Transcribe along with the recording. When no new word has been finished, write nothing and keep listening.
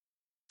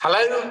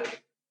Hello,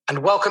 and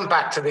welcome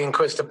back to the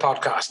Inquisitor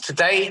podcast.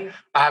 Today,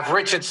 I have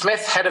Richard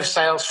Smith, Head of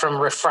Sales from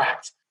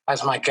Refract,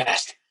 as my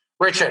guest.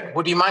 Richard,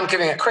 would you mind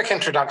giving a quick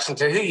introduction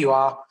to who you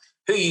are,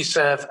 who you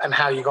serve, and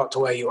how you got to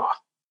where you are?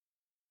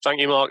 Thank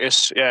you,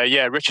 Marcus.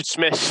 Richard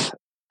Smith,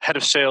 Head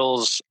of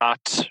Sales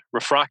at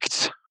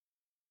Refract.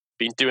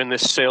 Been doing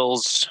this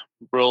sales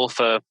role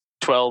for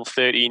 12,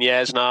 13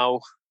 years now.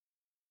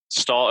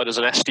 Started as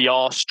an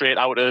SDR straight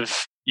out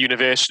of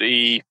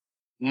university,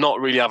 not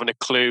really having a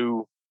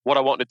clue what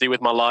I wanted to do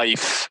with my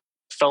life.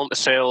 Fell into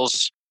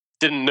sales,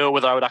 didn't know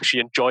whether I would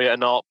actually enjoy it or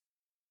not.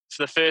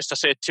 For the first,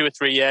 2 or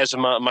 3 years of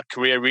my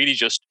career, really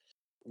just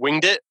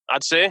winged it,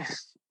 I'd say.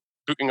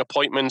 Booking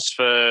appointments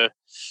for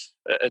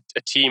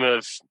a team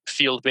of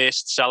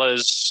field-based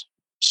sellers,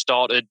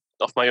 started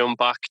off my own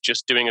back,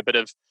 just doing a bit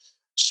of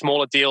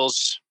smaller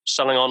deals,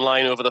 selling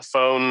online over the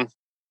phone,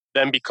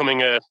 then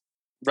becoming a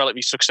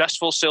relatively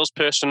successful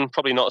salesperson,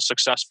 probably not as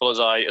successful as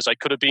I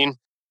could have been.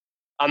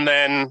 And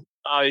then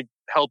I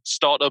helped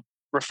start up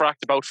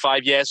Refract about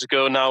 5 years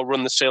ago now,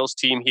 run the sales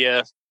team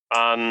here.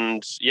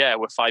 And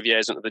we're 5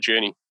 years into the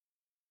journey.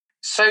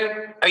 So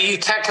are you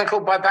technical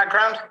by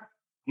background?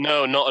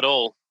 No, not at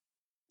all.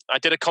 I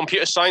did a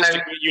computer science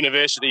degree at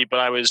university, but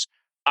I was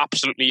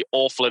absolutely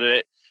awful at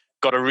it.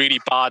 Got a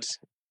really bad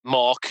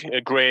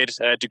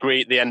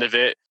degree at the end of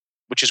it,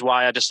 which is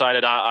why I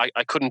decided I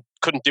couldn't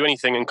do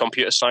anything in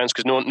computer science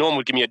because no one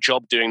would give me a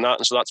job doing that.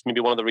 And so that's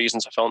maybe one of the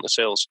reasons I fell into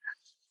sales.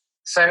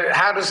 So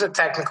how does a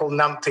technical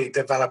numpty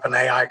develop an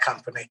AI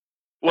company?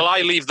 Well,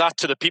 I leave that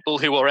to the people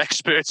who are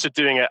experts at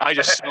doing it. I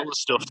just sell the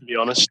stuff, to be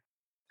honest.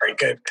 Very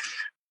good.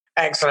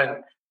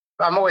 Excellent.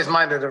 I'm always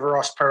minded of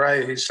Ross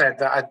Perot, who said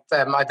that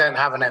I don't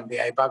have an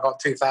MBA, but I've got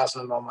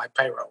 2,000 of them on my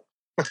payroll.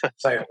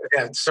 So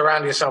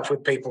surround yourself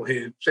with people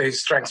whose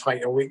strengths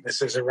make your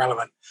weaknesses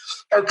irrelevant.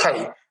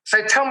 Okay,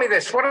 so tell me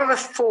this. What are the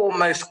 4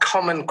 most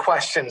common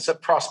questions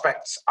that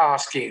prospects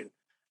ask you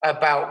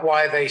about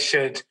why they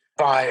should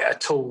buy a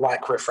tool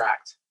like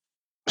Refract?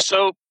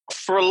 So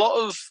for a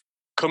lot of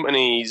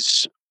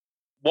companies,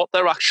 what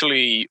they're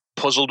actually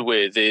puzzled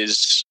with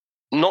is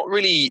not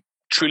really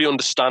truly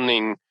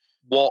understanding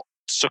what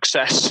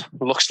success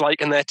looks like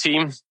in their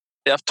team.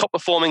 They have top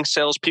performing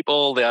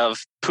salespeople, they have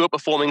poor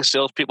performing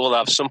salespeople, they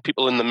have some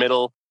people in the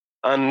middle.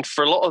 And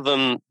for a lot of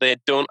them, they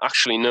don't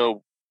actually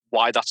know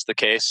why that's the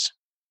case.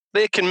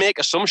 They can make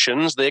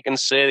assumptions. They can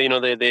say,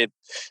 they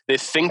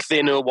think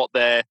they know what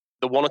the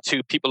 1 or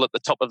 2 people at the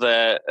top of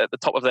their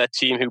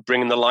team who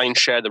bring in the lion's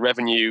share of the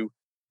revenue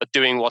are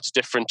doing what's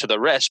different to the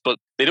rest, but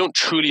they don't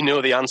truly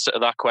know the answer to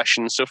that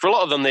question. So for a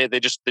lot of them,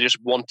 they just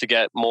want to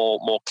get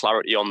more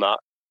clarity on that.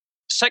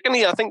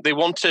 Secondly, I think they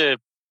want to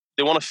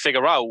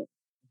figure out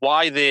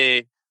why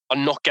they are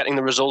not getting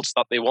the results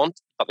that they want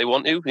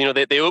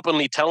to. They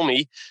openly tell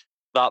me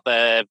that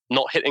they're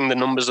not hitting the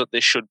numbers that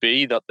they should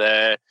be, that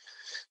their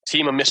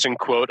team are missing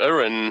quota,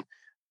 and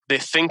they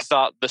think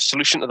that the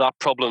solution to that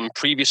problem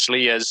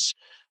previously has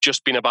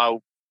just been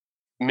about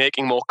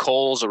making more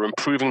calls or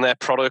improving their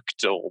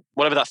product or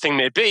whatever that thing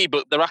may be,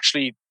 but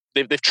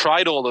they've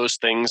tried all those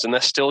things and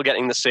they're still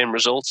getting the same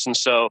results. And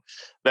so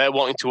they're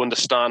wanting to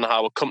understand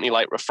how a company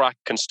like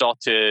Refract can start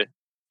to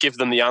give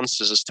them the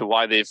answers as to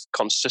why they've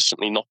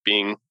consistently not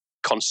being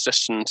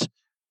consistent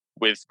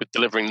with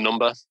delivering the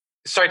number.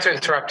 Sorry to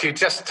interrupt. You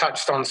just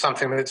touched on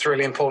something that's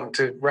really important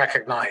to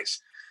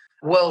recognize.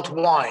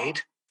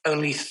 Worldwide,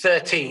 only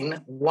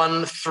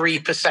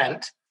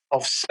 13%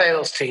 of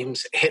sales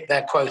teams hit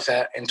their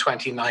quota in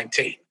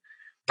 2019.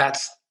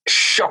 That's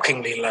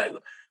shockingly low.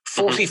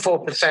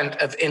 44%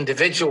 of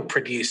individual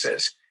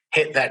producers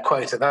hit their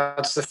quota.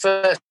 That's the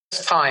first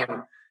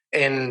time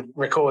in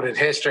recorded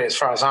history, as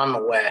far as I'm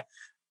aware,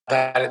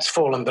 that it's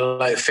fallen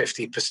below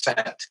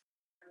 50%.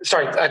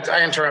 Sorry,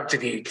 I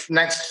interrupted you.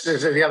 Next,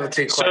 the other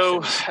 2 questions.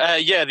 So,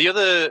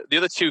 the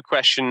other 2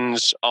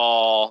 questions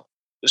are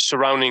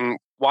surrounding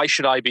why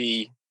should I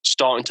be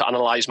starting to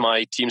analyze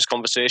my team's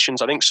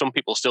conversations. I think some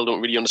people still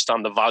don't really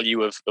understand the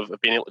value of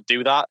being able to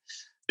do that.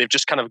 They've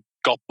just kind of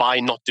got by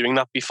not doing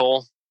that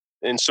before.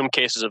 In some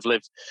cases, have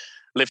lived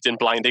in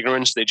blind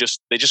ignorance. They just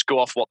go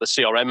off what the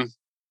CRM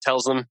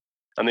tells them,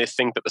 and they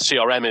think that the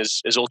CRM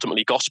is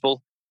ultimately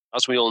gospel.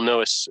 As we all know,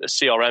 a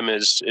CRM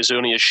is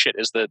only as shit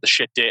as the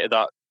shit data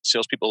that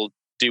salespeople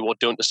do or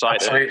don't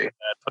decide to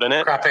put in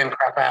it. Crap in,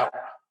 crap out.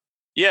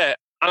 Yeah,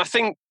 and I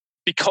think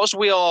because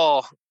we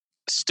are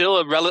still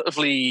a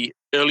relatively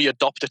early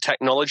adopter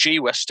technology,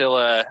 we've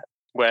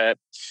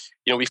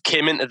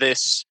came into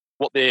this,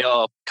 what they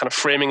are kind of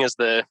framing as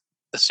the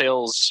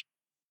sales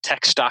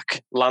tech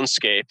stack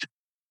landscape.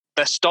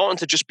 They're starting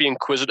to just be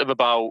inquisitive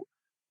about,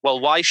 well,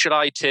 why should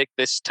I take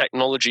this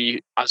technology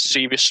as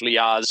seriously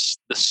as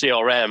the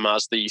CRM,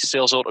 as the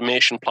sales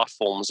automation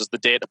platforms, as the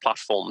data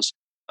platforms?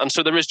 And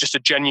so there is just a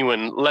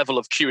genuine level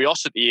of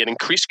curiosity and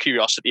increased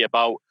curiosity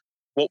about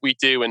what we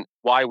do and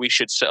why we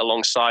should sit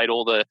alongside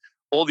all the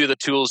other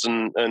tools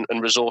and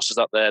resources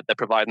that they're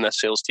providing their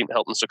sales team to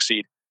help them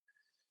succeed.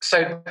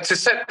 So to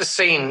set the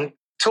scene,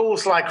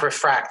 tools like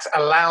Refract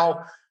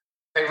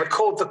they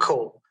record the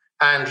call,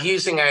 and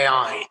using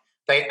AI,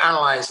 They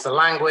analyze the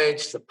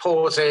language, the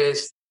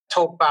pauses,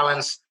 talk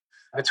balance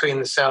between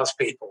the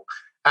salespeople,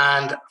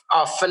 and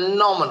are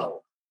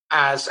phenomenal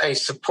as a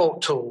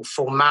support tool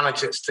for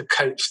managers to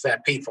coach their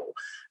people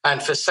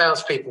and for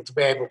salespeople to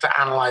be able to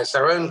analyze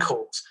their own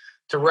calls,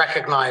 to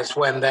recognize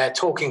when they're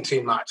talking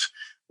too much,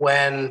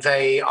 when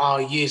they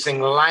are using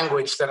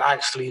language that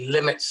actually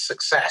limits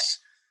success,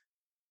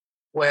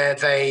 where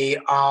they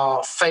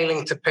are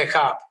failing to pick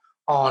up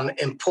on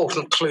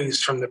important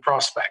clues from the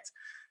prospect.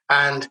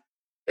 And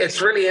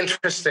it's really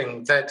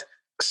interesting that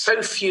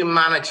so few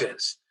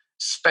managers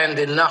spend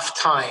enough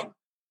time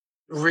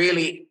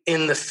really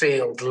in the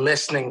field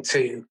listening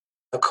to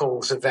the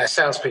calls of their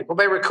salespeople.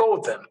 They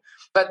record them,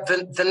 but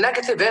the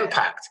negative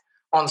impact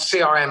on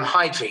CRM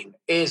hygiene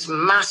is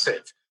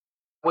massive,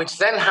 which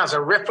then has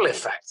a ripple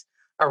effect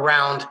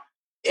around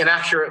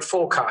inaccurate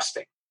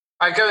forecasting.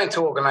 I go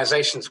into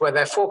organizations where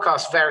their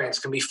forecast variance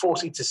can be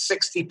 40 to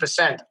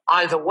 60%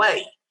 either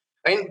way.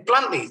 I mean,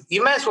 bluntly,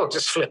 you may as well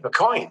just flip a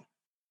coin.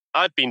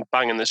 I've been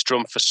banging this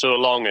drum for so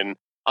long, and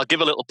I'll give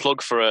a little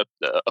plug for a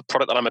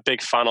product that I'm a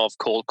big fan of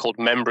called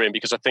Membrane,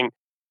 because I think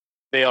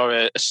they are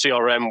a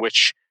CRM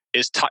which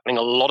is tackling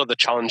a lot of the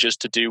challenges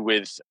to do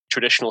with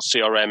traditional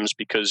CRMs,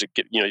 because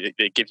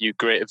they give you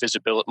greater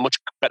visibility, much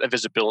better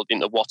visibility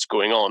into what's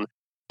going on.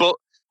 But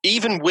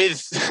even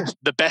with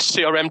the best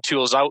CRM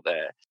tools out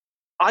there,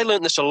 I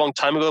learned this a long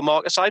time ago,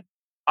 Marcus.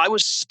 I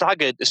was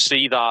staggered to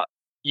see that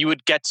you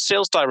would get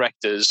sales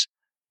directors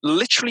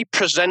literally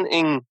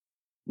presenting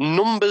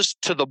numbers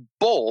to the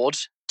board,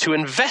 to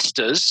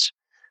investors,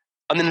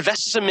 and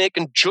investors are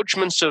making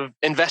judgments of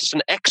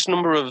investing X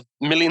number of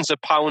millions of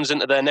pounds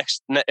into their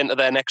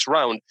next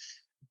round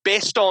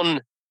based on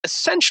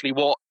essentially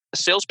what a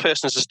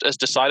salesperson has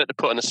decided to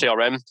put in a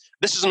CRM.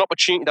 This is an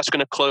opportunity that's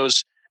going to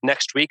close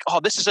next week. Oh,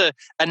 this is a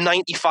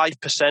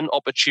 95%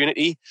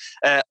 opportunity.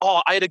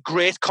 I had a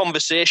great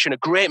conversation, a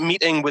great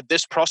meeting with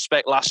this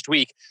prospect last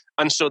week,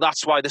 and so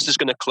that's why this is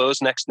going to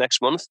close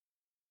next month.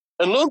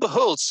 And lo and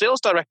behold, sales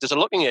directors are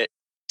looking at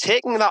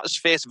taking that as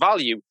face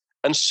value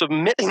and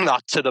submitting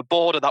that to the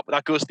board, or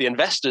that goes to the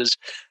investors,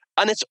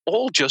 and it's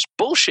all just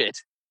bullshit.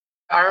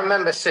 I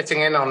remember sitting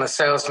in on a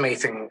sales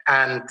meeting,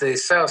 and the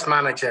sales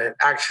manager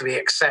actually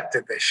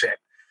accepted this shit.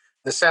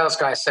 The sales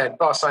guy said,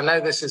 "Boss, I know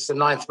this is the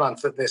 9th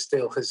month that this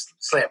deal has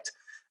slipped,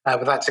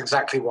 but that's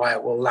exactly why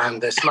it will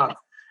land this month."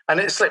 And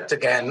it slipped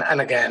again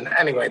and again.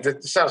 Anyway,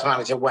 the sales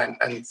manager went,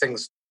 and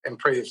things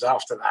improved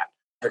after that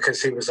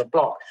because he was a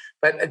block.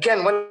 But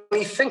again, when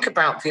you think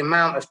about the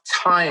amount of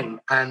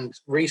time and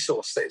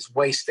resource that is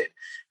wasted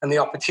and the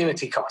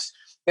opportunity cost,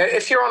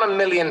 if you're on a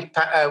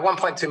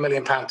 £1.2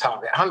 million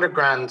target, 100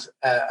 grand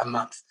a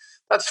month,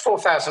 that's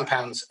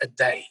 £4,000 a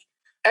day.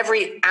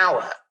 Every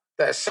hour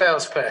that a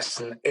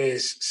salesperson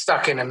is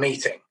stuck in a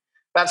meeting,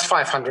 that's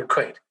 500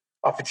 quid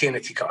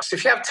opportunity cost.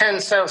 If you have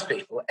 10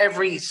 salespeople,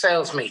 every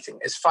sales meeting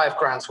is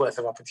 £5,000 worth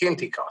of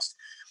opportunity cost.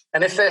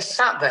 And if they're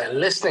sat there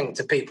listening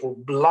to people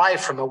lie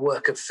from a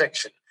work of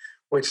fiction,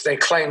 which they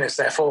claim is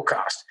their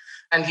forecast,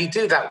 and you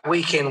do that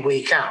week in,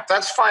 week out,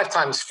 that's 5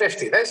 times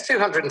 50. There's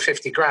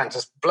 250 grand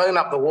just blown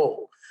up the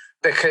wall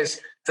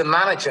because the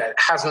manager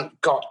hasn't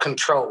got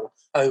control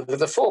over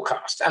the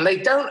forecast. And they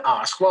don't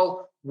ask,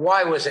 well,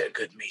 why was it a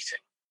good meeting?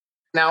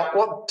 Now,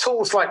 what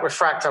tools like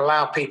Refract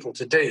allow people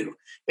to do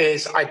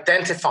is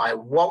identify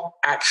what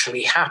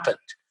actually happened,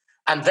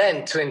 and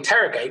then to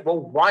interrogate, well,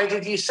 why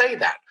did you say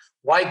that?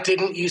 Why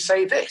didn't you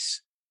say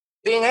this?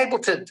 Being able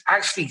to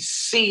actually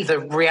see the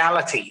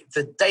reality,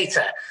 the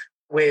data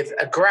with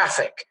a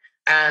graphic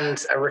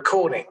and a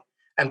recording,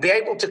 and be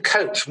able to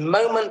coach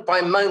moment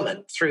by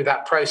moment through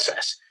that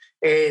process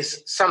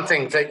is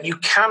something that you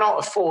cannot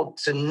afford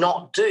to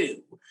not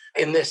do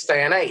in this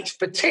day and age,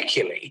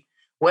 particularly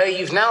where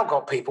you've now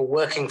got people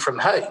working from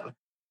home.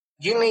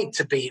 You need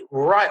to be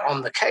right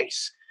on the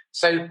case.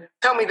 So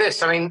tell me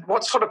this,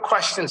 what sort of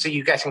questions are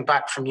you getting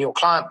back from your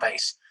client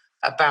base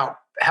about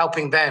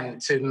helping them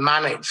to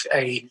manage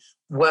a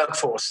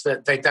workforce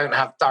that they don't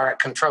have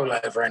direct control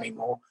over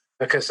anymore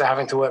because they're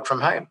having to work from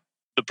home?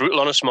 The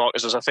brutal honest,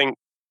 Marcus, is I think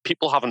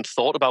people haven't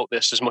thought about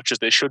this as much as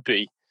they should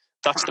be.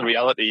 That's the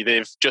reality.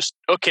 They've just,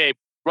 okay,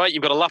 right,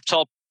 you've got a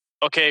laptop.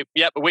 Okay,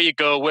 yep, away you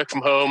go, work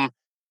from home.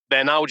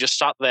 They're now just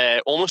sat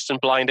there almost in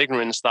blind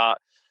ignorance that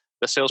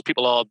the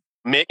salespeople are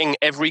making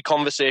every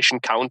conversation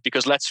count,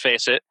 because let's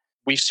face it,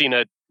 we've seen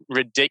a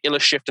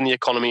ridiculous shift in the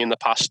economy in the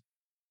past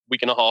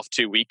week and a half,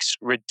 2 weeks.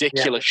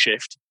 Ridiculous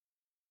shift.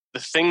 The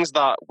things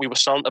that we were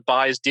selling to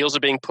buyers, deals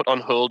are being put on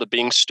hold, are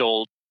being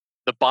stalled.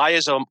 The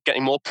buyers are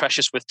getting more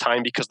precious with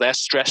time because they're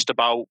stressed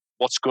about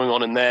what's going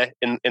on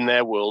in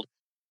their world.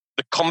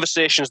 The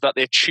conversations that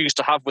they choose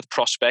to have with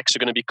prospects are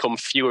going to become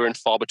fewer and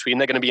far between.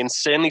 They're going to be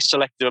insanely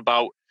selective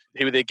about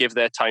who they give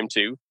their time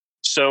to.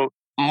 So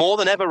more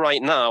than ever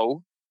right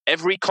now,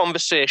 every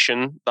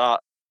conversation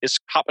that is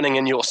happening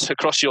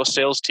across your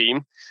sales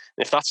team,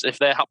 if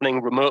they're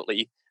happening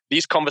remotely,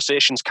 these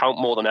conversations count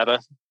more than ever.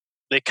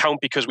 They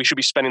count because we should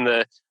be spending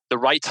the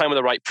right time with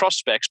the right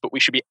prospects, but we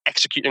should be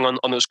executing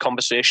on those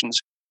conversations.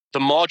 The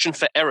margin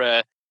for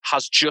error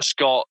has just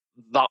got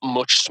that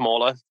much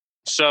smaller.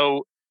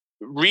 So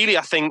really,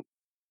 I think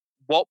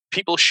what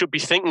people should be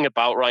thinking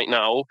about right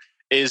now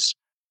is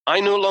I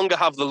no longer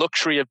have the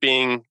luxury of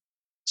being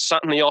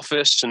sat in the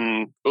office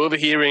and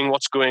overhearing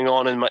what's going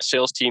on in my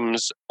sales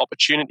team's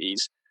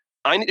opportunities.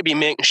 I need to be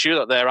making sure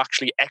that they're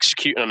actually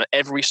executing on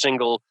every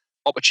single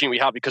opportunity we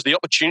have, because the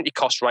opportunity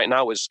cost right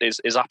now is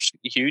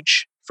absolutely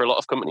huge for a lot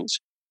of companies.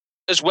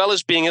 As well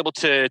as being able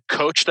to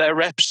coach their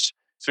reps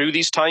through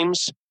these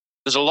times,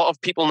 there's a lot of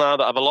people now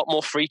that have a lot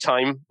more free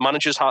time.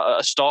 Managers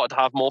are started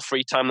to have more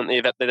free time than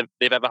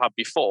they've ever had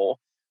before.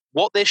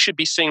 What they should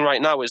be seeing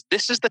right now is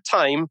this is the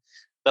time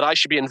that I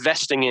should be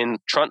investing in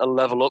trying to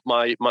level up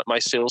my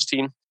sales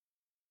team.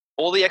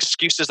 All the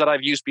excuses that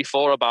I've used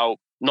before about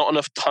not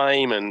enough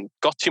time and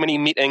got too many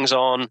meetings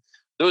on,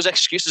 those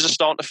excuses are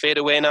starting to fade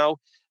away now.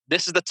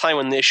 This is the time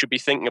when they should be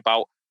thinking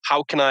about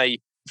how can I,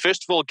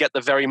 first of all, get the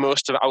very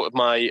most out of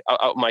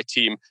my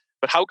team,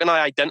 but how can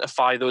I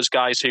identify those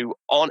guys who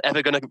aren't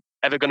ever going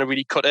to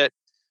really cut it,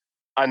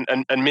 and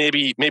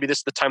maybe this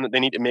is the time that they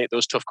need to make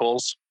those tough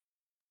calls.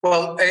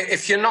 Well,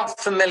 if you're not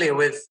familiar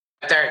with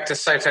Derek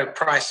DeSoto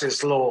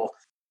Price's law,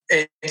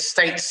 it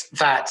states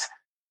that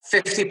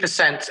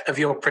 50% of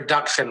your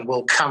production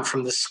will come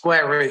from the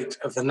square root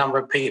of the number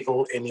of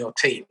people in your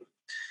team.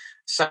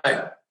 So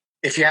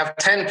if you have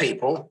 10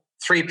 people,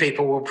 3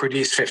 people will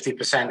produce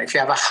 50%. If you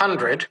have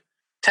 100,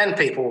 10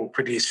 people will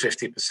produce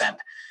 50%.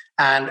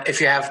 And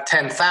if you have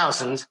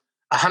 10,000,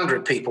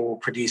 100 people will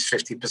produce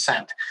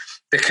 50%.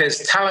 Because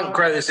talent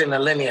grows in a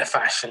linear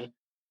fashion,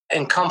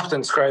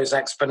 incompetence grows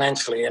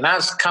exponentially. And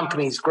as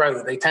companies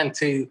grow, they tend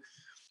to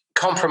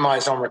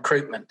compromise on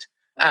recruitment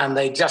and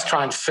they just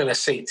try and fill a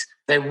seat.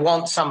 They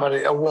want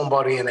somebody, a warm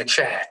body in a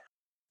chair.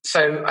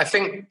 So I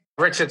think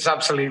Richard's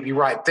absolutely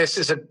right. This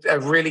is a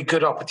really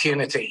good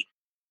opportunity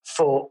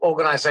for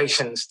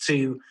organizations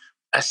to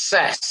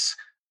assess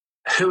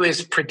who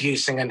is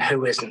producing and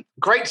who isn't.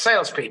 Great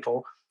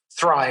salespeople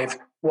thrive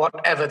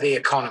whatever the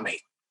economy.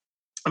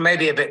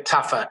 Maybe a bit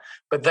tougher,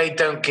 but they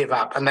don't give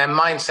up. And their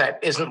mindset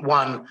isn't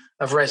one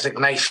of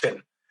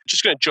resignation.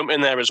 Just going to jump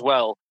in there as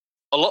well.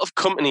 A lot of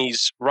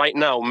companies right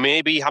now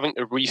may be having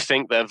to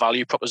rethink their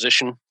value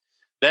proposition.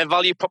 Their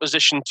value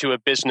proposition to a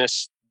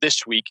business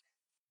this week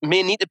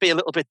may need to be a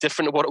little bit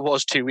different to what it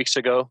was 2 weeks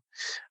ago.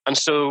 And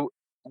so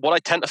what I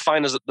tend to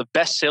find is that the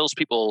best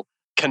salespeople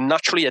can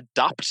naturally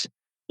adapt.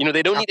 You know,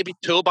 they don't need to be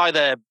told by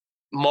their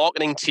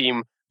marketing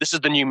team, this is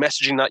the new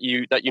messaging that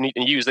you need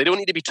to use. They don't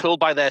need to be told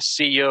by their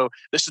CEO,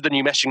 this is the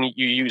new messaging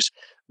you use.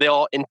 They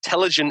are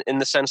intelligent in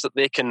the sense that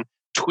they can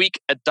tweak,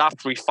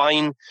 adapt,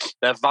 refine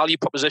their value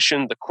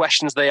proposition, the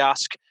questions they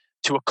ask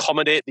to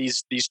accommodate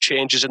these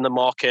changes in the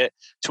market,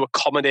 to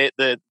accommodate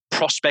the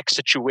prospect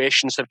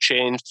situations have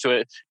changed,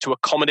 to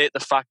accommodate the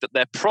fact that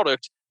their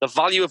product, the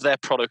value of their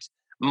product,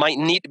 might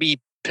need to be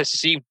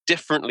perceived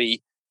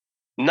differently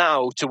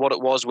now to what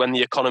it was when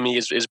the economy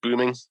is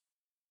booming.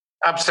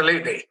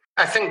 Absolutely.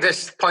 I think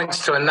this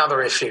points to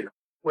another issue,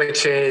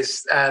 which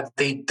is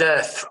the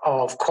dearth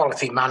of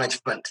quality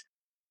management.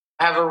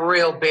 I have a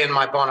real bee in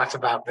my bonnet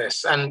about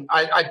this, and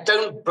I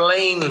don't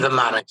blame the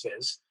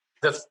managers.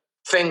 The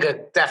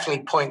finger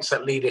definitely points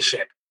at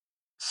leadership.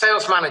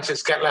 Sales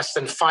managers get less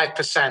than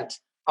 5%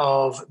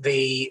 of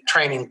the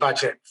training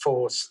budget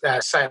for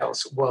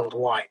sales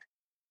worldwide.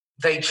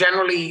 They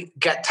generally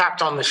get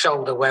tapped on the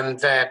shoulder when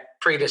their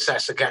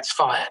predecessor gets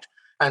fired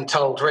and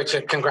told,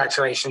 Richard,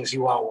 congratulations,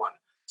 you are one.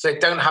 So they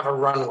don't have a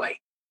runway.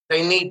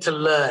 They need to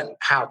learn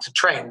how to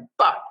train,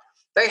 but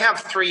they have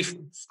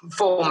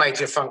 4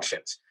 major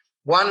functions.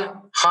 1,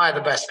 hire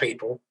the best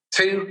people.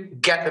 2,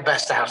 get the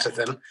best out of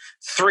them.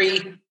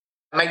 3,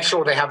 make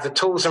sure they have the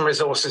tools and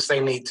resources they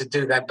need to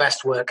do their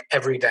best work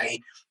every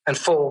day. And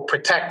 4,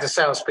 protect the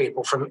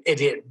salespeople from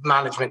idiot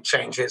management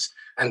changes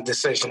and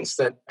decisions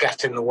that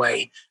get in the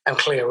way and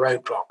clear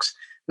roadblocks.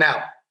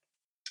 Now,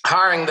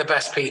 hiring the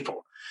best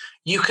people.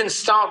 You can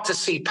start to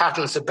see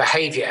patterns of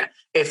behavior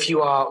if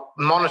you are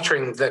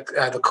monitoring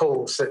the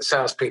calls that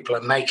salespeople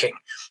are making.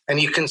 And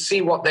you can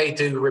see what they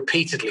do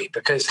repeatedly,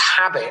 because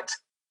habit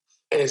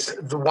is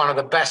one of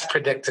the best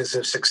predictors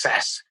of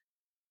success.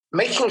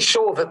 Making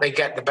sure that they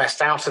get the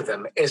best out of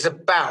them is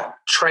about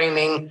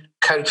training,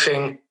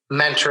 coaching,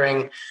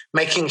 mentoring,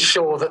 making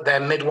sure that they're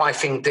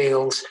midwifing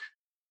deals,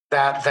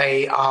 that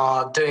they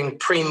are doing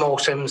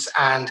pre-mortems.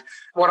 And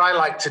what I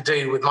like to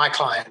do with my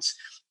clients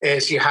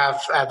is you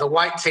have the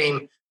white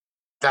team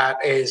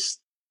that is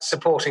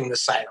supporting the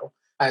sale.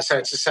 So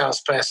it's a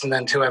salesperson,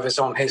 then whoever's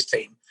on his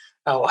team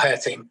or her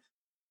team.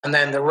 And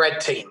then the red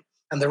team.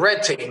 And the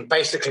red team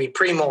basically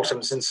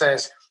pre-mortems and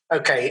says,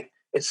 okay,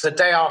 it's the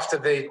day after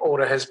the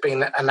order has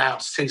been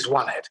announced who's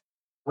won it.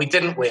 We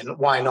didn't win,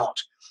 why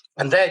not?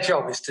 And their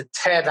job is to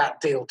tear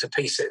that deal to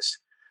pieces.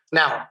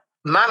 Now,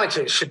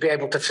 managers should be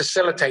able to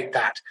facilitate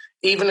that,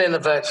 even in a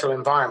virtual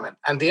environment.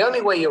 And the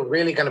only way you're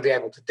really going to be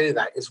able to do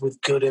that is with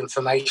good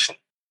information.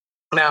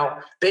 Now,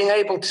 being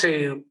able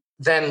to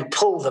then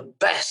pull the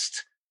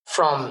best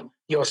from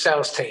your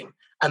sales team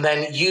and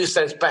then use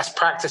those best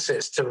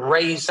practices to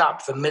raise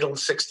up the middle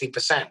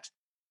 60%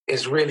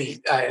 is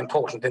really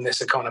important in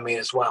this economy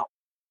as well.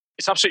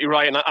 It's absolutely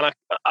right.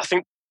 I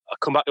think I'll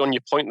come back on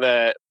your point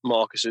there,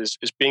 Marcus, is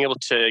being able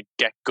to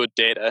get good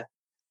data.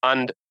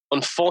 And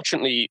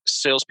unfortunately,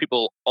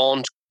 salespeople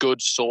aren't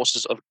good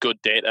sources of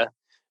good data,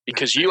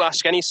 because you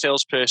ask any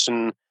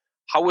salesperson,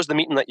 how was the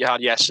meeting that you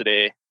had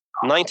yesterday?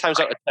 9 times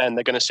out of 10,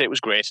 they're going to say it was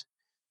great,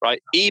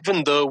 right?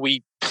 Even though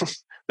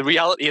the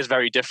reality is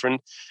very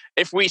different.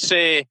 If we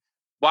say,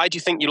 why do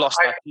you think you lost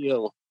that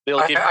deal?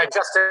 I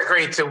just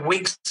agreed to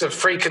weeks of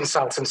free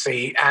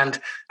consultancy, and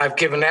I've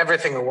given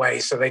everything away,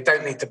 so they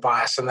don't need to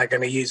buy us, and they're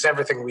going to use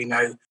everything we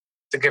know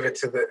to give it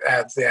to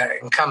the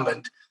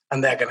incumbent,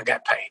 and they're going to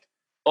get paid.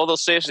 Or they'll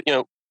say,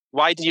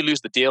 why did you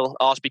lose the deal?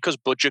 Oh, it's because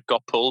budget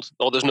got pulled,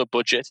 or there's no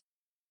budget.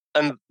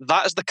 And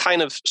that is the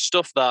kind of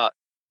stuff that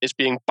is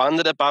being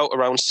bandied about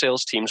around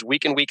sales teams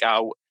week in, week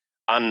out.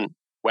 And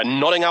we're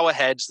nodding our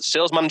heads. The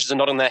sales managers are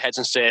nodding their heads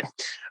and say,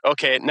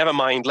 okay, never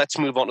mind, let's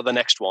move on to the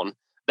next one.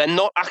 They're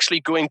not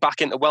actually going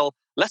back into, well,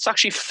 let's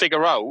actually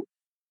figure out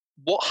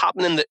what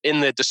happened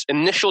in the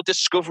initial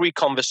discovery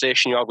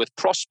conversation you had with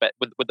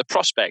the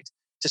prospect,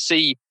 to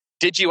see,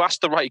 did you ask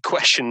the right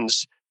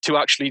questions to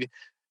actually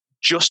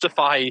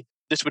justify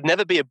this would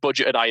never be a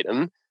budgeted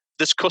item.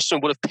 This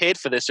customer would have paid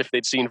for this if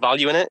they'd seen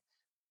value in it.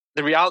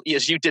 The reality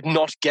is you did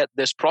not get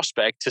this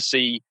prospect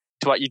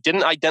you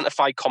didn't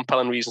identify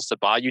compelling reasons to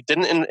buy. You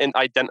didn't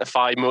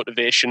identify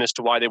motivation as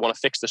to why they want to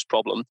fix this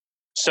problem.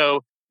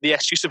 So the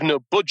excuse of no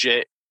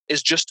budget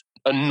is just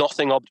a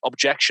nothing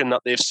objection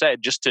that they've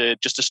said just to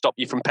stop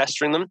you from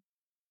pestering them.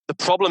 The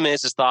problem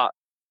is that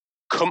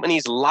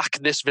companies lack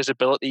this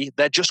visibility.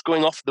 They're just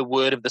going off the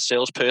word of the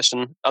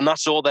salesperson, and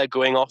that's all they're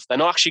going off. They're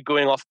not actually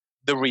going off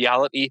the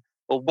reality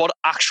of what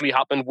actually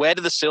happened. Where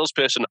did the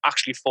salesperson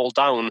actually fall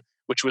down,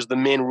 which was the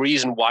main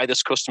reason why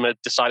this customer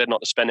decided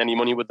not to spend any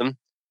money with them?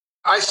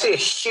 I see a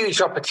huge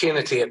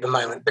opportunity at the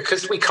moment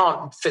because we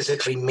can't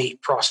physically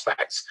meet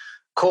prospects.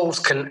 Calls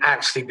can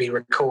actually be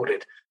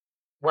recorded.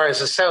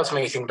 Whereas a sales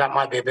meeting, that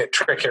might be a bit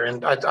trickier.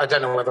 And I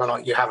don't know whether or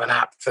not you have an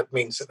app that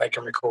means that they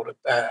can record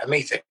a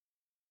meeting.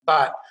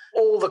 But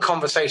all the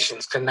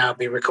conversations can now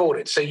be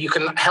recorded. So you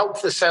can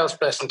help the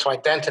salesperson to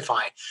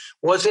identify,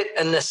 was it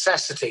a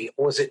necessity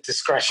or was it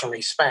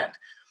discretionary spend?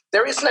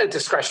 There is no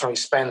discretionary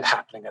spend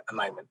happening at the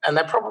moment, and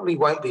there probably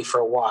won't be for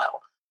a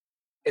while.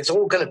 It's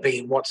all going to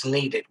be what's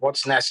needed,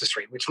 what's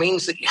necessary, which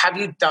means that have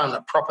you done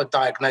a proper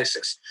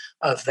diagnosis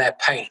of their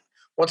pain?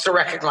 What's the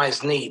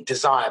recognized need,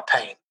 desire,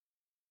 pain?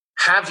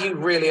 Have you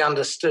really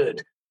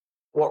understood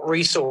what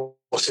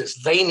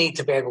resources they need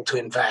to be able to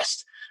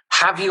invest?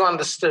 Have you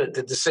understood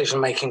the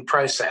decision-making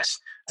process,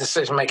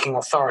 decision-making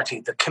authority,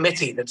 the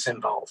committee that's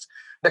involved?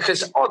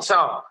 Because odds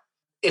are,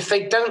 if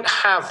they don't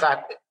have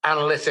that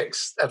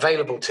analytics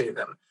available to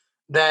them,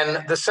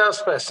 then the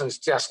salesperson's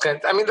just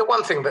going, the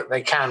one thing that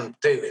they can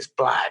do is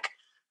blag.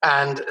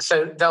 And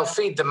so they'll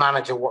feed the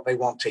manager what they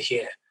want to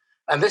hear.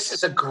 And this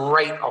is a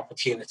great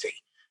opportunity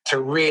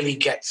to really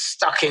get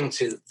stuck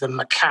into the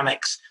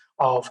mechanics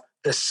of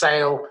the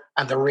sale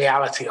and the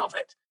reality of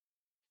it.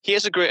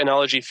 Here's a great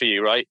analogy for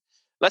you, right?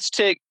 Let's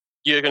take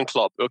Jurgen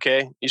Klopp,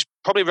 okay? He's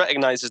probably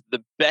recognized as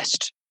the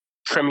best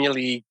Premier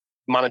League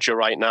manager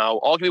right now,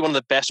 arguably one of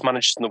the best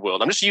managers in the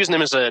world. I'm just using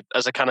him as a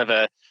kind of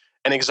an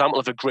example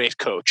of a great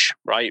coach,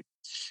 right?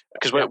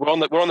 Because we're on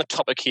the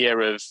topic here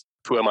of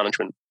poor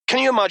management. Can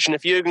you imagine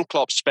if Jurgen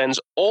Klopp spends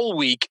all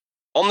week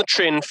on the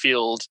training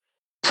field,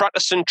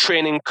 practicing,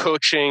 training,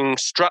 coaching,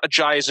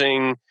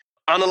 strategizing,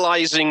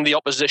 analyzing the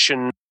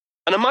opposition,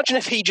 and imagine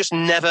if he just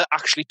never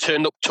actually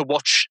turned up to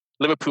watch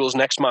Liverpool's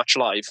next match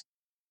live?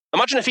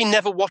 Imagine if he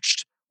never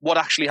watched what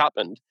actually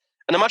happened.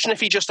 And imagine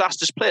if he just asked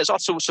his players,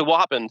 so what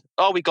happened?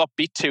 Oh, we got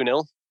beat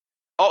 2-0.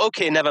 Oh,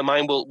 okay, never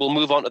mind, we'll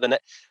move on to the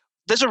next.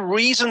 There's a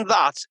reason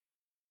that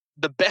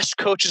the best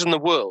coaches in the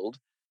world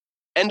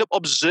end up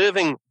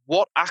observing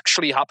what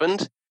actually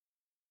happened,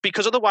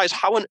 because otherwise,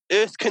 how on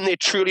earth can they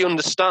truly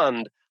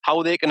understand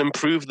how they can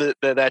improve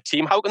their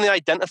team? How can they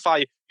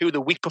identify who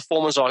the weak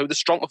performers are, who the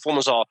strong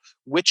performers are,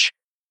 which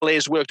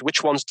players worked,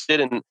 which ones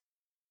didn't?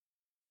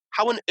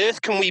 How on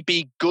earth can we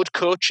be good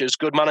coaches,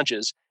 good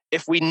managers,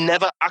 if we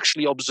never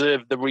actually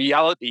observe the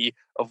reality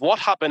of what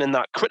happened in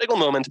that critical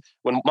moment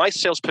when my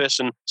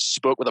salesperson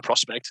spoke with a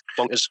prospect?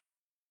 Bonkers.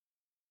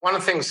 One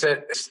of the things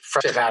that is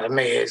frustrated out of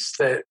me is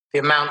the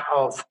amount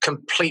of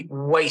complete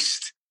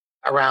waste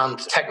around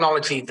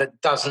technology that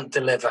doesn't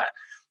deliver.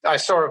 I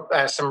saw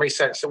some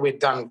research that we'd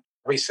done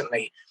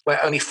recently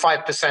where only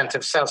 5%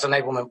 of sales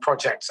enablement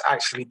projects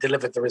actually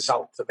delivered the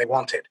result that they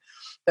wanted.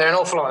 There are an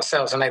awful lot of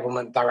sales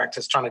enablement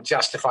directors trying to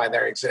justify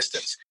their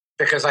existence,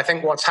 because I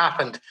think what's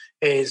happened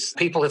is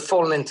people have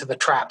fallen into the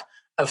trap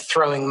of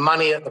throwing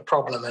money at the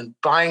problem and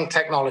buying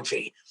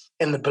technology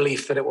in the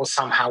belief that it will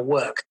somehow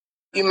work.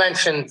 You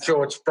mentioned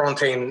George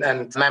Bronte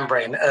and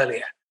Membrane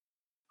earlier.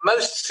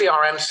 Most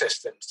CRM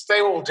systems,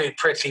 they all do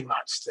pretty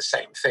much the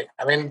same thing.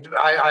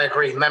 I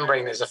agree,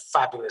 Membrane is a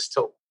fabulous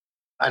tool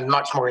and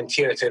much more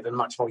intuitive and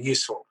much more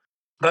useful.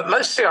 But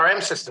most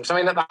CRM systems,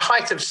 at the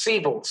height of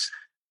Siebel's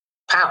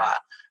power,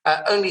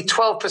 only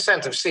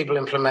 12% of Siebel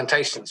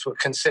implementations were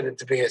considered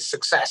to be a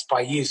success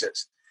by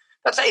users.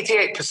 That's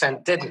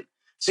 88% didn't.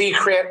 So you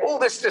create all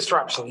this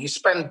disruption. You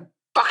spend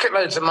bucket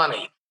loads of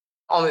money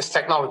on this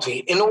technology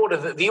in order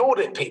that the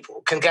audit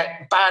people can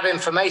get bad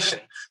information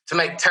to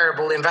make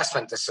terrible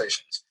investment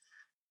decisions.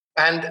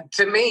 And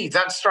to me,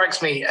 that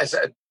strikes me as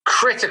a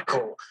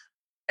critical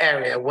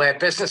area where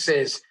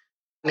businesses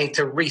need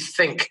to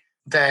rethink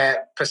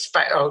their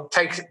perspective, or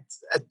take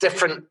a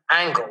different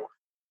angle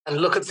and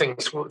look at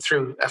things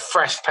through a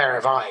fresh pair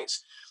of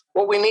eyes.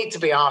 What we need to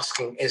be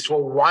asking is,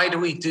 well, why do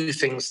we do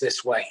things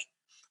this way?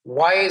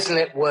 Why isn't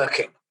it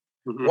working?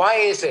 Mm-hmm. Why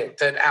is it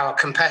that our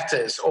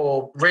competitors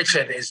or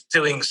Richard is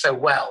doing so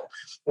well,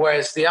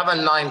 whereas the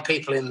other 9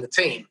 people in the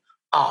team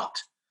aren't?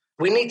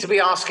 We need to be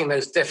asking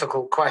those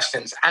difficult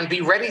questions and be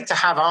ready to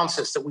have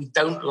answers that we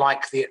don't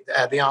like the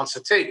answer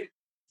to.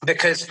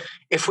 Because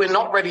if we're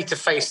not ready to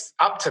face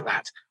up to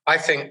that, I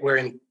think we're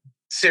in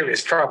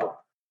serious trouble.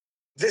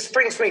 This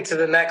brings me to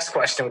the next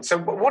question. So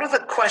what are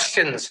the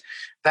questions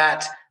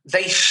that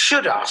they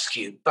should ask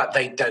you, but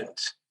they don't?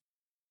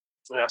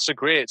 It's a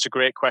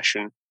great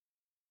question.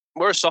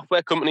 We're a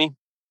software company.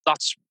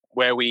 That's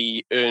where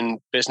we earn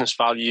business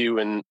value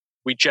and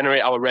we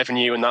generate our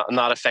revenue, and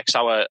that affects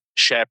our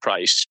share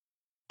price.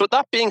 But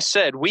that being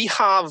said, we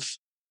have,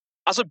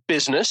 as a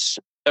business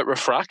at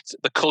Refract,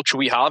 the culture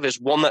we have is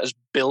one that is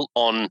built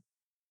on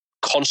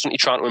constantly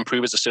trying to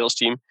improve as a sales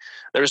team.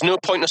 There is no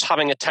point in us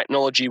having a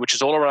technology which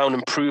is all around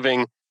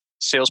improving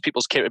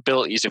salespeople's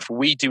capabilities if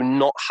we do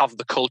not have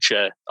the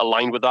culture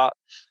aligned with that.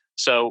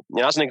 So,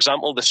 as an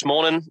example, this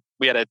morning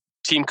we had a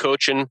team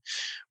coaching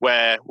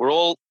where we're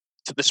all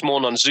this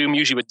morning on Zoom.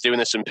 Usually we're doing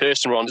this in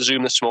person. We're on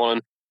Zoom this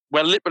morning.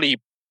 We're literally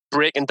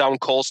breaking down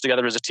calls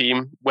together as a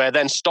team. We're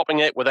then stopping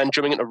it. We're then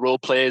jumping into role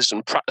plays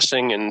and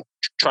practicing and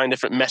trying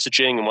different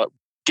messaging, and we're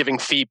giving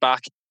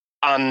feedback.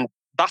 And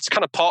that's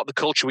kind of part of the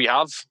culture we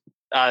have.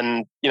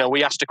 And,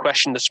 we asked a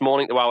question this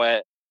morning to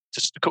a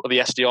couple of the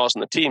SDRs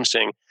on the team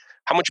saying,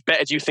 how much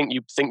better do you think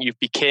you've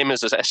became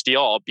as an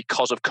SDR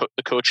because of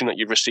the coaching that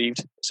you've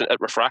received at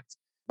Refract?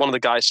 One of the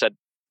guys said,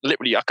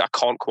 literally, I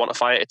can't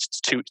quantify it. It's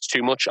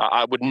too much.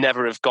 I would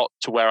never have got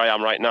to where I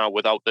am right now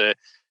without the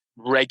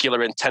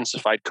regular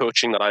intensified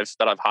coaching that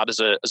I've had as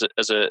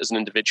an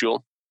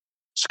individual.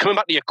 So coming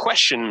back to your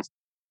question,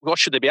 what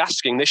should they be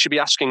asking? They should be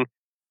asking,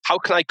 how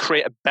can I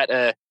create a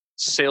better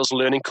sales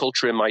learning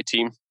culture in my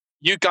team?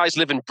 You guys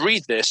live and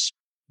breathe this.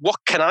 What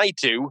can I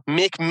do?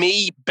 Make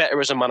me better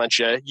as a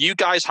manager. You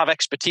guys have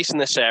expertise in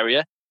this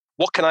area.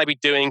 What can I be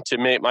doing to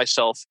make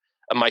myself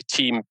and my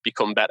team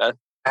become better?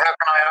 How can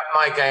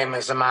I up my game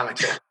as a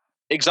manager?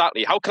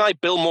 Exactly. How can I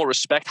build more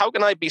respect? How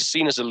can I be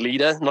seen as a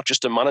leader, not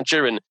just a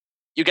manager? And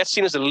you get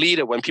seen as a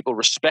leader when people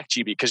respect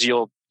you because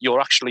you're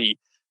actually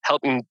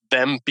helping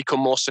them become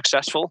more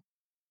successful.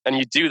 And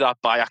you do that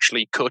by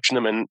actually coaching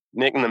them and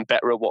making them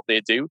better at what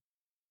they do.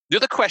 The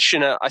other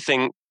question, I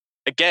think,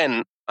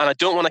 again, and I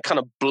don't want to kind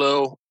of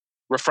blow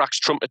Refract's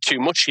trumpet too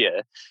much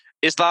here,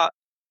 is that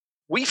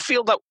we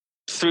feel that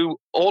through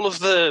all of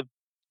the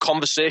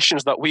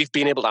conversations that we've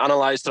been able to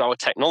analyze through our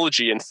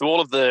technology and through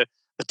all of the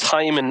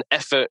time and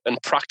effort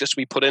and practice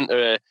we put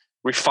into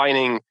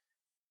refining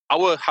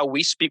how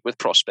we speak with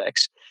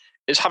prospects,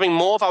 is having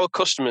more of our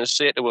customers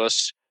say to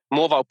us,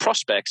 more of our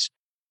prospects,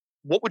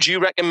 what would you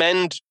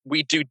recommend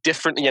we do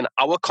differently in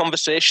our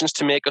conversations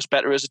to make us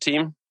better as a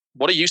team?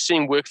 What are you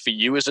seeing work for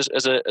you as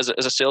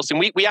a sales team?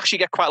 We actually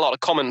get quite a lot of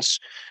comments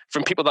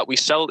from people that we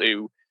sell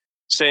to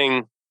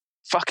saying,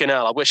 fucking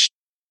hell, I wish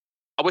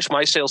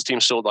my sales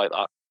team sold like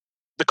that.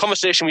 The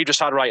conversation we just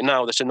had right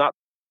now, they're saying that,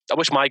 I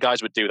wish my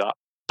guys would do that.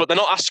 But they're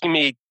not asking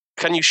me,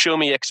 can you show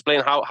me,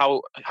 explain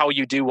how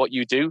you do what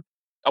you do?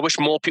 I wish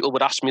more people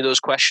would ask me those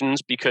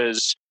questions,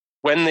 because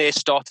when they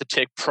start to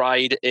take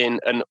pride in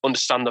and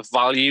understand the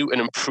value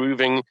in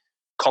improving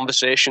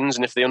conversations,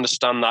 and if they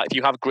understand that if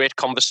you have great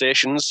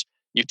conversations,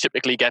 you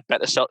typically get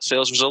better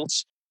sales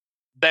results,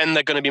 then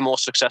they're going to be more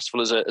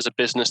successful as a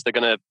business. They're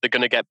going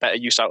to get better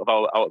use out of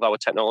our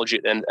technology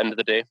at the end of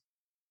the day.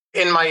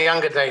 In my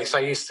younger days, I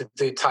used to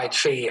do Tai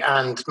Chi,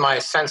 and my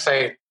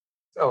sensei,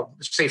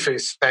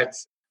 Sifu, said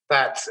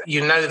that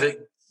that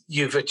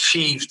you've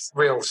achieved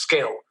real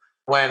skill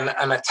when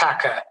an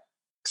attacker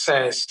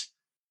says,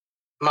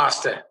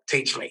 "Master,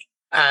 teach me."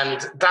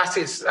 And that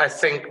is, I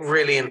think,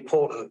 really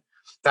important,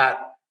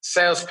 that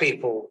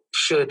salespeople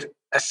should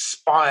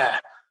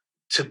aspire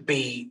to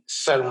be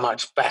so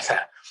much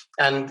better.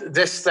 And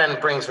this then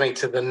brings me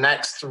to the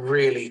next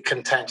really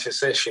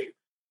contentious issue.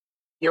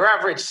 Your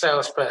average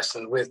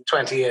salesperson with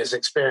 20 years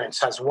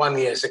experience has 1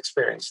 year's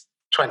experience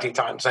 20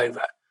 times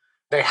over.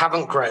 They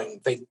haven't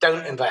grown. They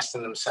don't invest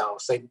in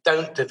themselves. They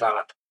don't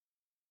develop.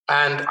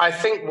 And I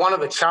think one of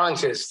the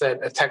challenges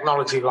that a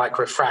technology like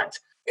Refract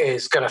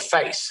is going to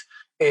face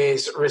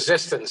is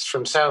resistance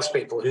from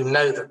salespeople who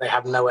know that they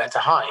have nowhere to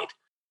hide.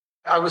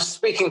 I was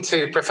speaking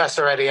to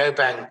Professor Eddie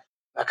Obeng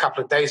a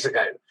couple of days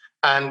ago,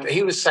 and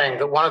he was saying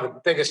that one of the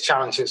biggest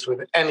challenges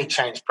with any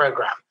change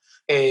program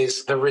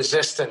is the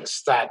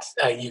resistance that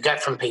you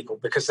get from people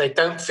because they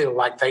don't feel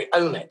like they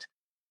own it.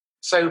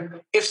 So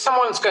if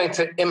someone's going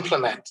to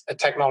implement a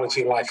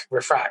technology like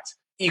Refract,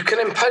 you can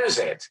impose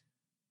it,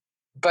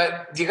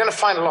 but you're going to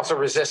find a lot of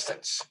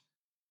resistance.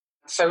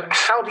 So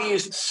how do you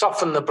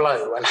soften the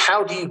blow, and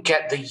how do you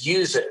get the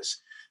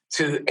users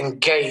to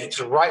engage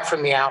right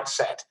from the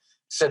outset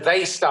so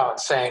they start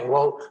saying,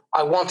 well,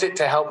 I want it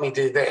to help me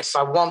do this,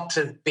 I want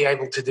to be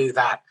able to do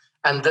that,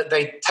 and that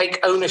they take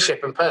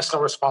ownership and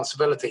personal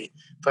responsibility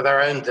for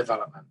their own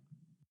development?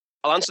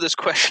 I'll answer this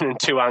question in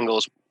two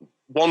angles.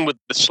 One with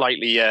the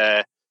slightly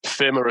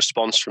firmer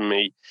response from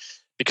me,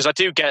 because I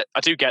do get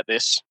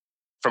this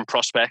from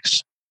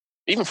prospects,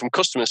 even from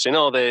customers saying,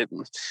 "Oh,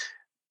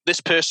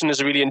 this person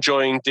is really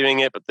enjoying doing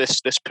it, but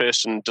this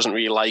person doesn't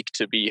really like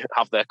to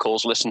have their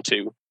calls listened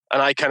to."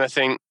 And I kind of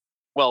think,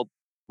 well,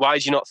 why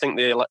do you not think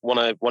they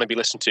want to be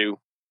listened to?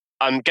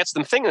 And gets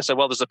them thinking. So,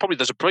 well, there's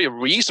probably a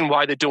reason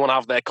why they don't want to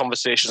have their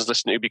conversations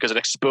listened to, because it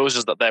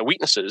exposes their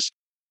weaknesses.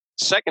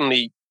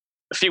 Secondly,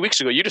 a few weeks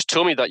ago, you just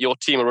told me that your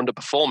team are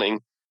underperforming.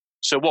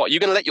 So what, you're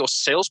going to let your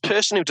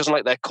salesperson who doesn't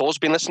like their calls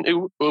being listened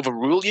to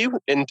overrule you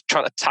in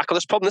trying to tackle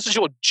this problem? This is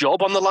your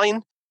job on the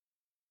line.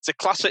 It's a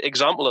classic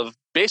example of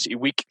basically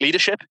weak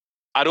leadership.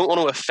 I don't want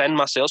to offend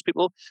my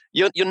salespeople.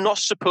 You're not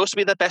supposed to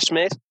be their best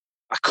mate.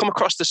 I come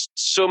across this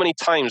so many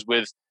times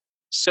with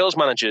sales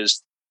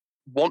managers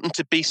wanting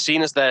to be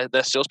seen as their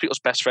salespeople's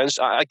best friends.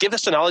 I give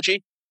this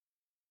analogy.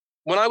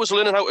 When I was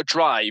learning how to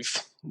drive,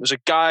 there was a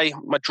guy,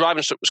 my driving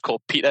instructor was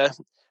called Peter.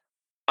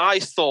 I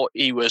thought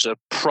he was a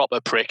proper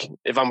prick,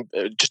 if I'm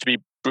just to be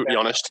brutally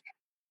honest.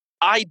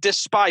 I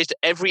despised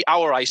every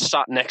hour I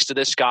sat next to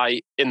this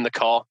guy in the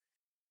car.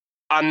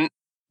 And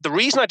the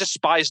reason I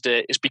despised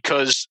it is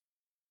because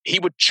he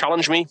would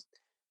challenge me.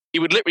 He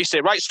would literally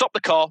say, right, stop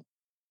the car.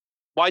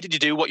 Why did you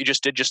do what you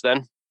just did just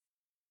then?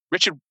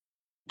 Richard,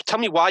 tell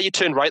me why you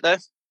turned right there.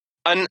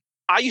 And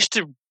I used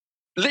to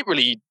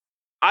literally,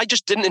 I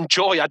just didn't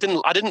enjoy, I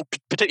didn't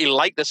particularly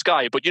like this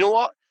guy. But you know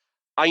what?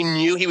 I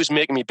knew he was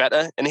making me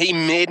better, and he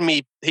made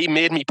me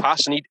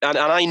pass, and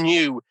I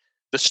knew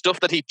the stuff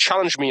that he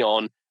challenged me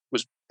on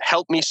was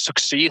help me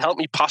succeed, help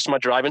me pass my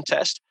driving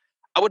test.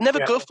 I would never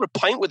go for a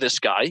pint with this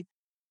guy.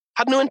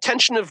 Had no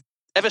intention of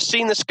ever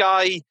seeing this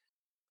guy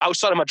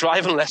outside of my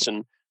driving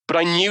lesson, but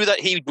I knew that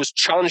he was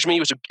challenging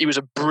me. He was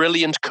a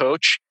brilliant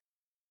coach.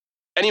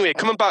 Anyway,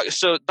 coming back,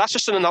 so that's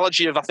just an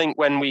analogy of, I think,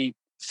 when we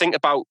think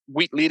about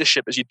weak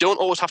leadership, is you don't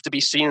always have to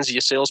be seen as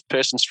your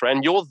salesperson's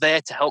friend. You're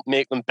there to help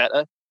make them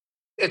better.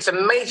 It's a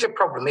major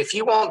problem. If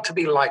you want to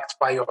be liked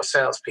by your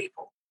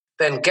salespeople,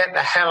 then get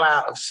the hell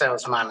out of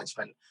sales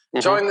management.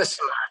 Join the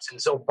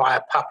Samaritans or buy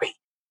a puppy.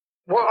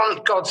 What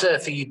on God's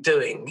earth are you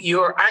doing?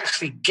 You're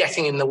actually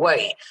getting in the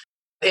way.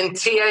 In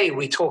TA,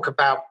 we talk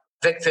about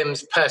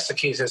victims,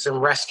 persecutors,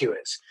 and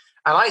rescuers.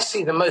 And I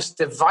see the most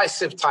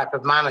divisive type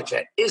of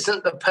manager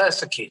isn't the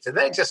persecutor.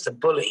 They're just a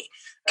bully.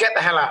 Get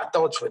the hell out of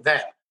Dodge with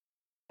them.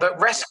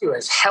 But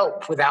rescuers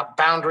help without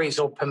boundaries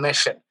or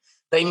permission.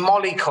 They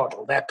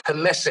mollycoddle, they're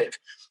permissive.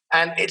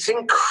 And it's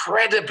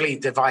incredibly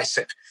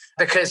divisive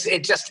because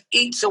it just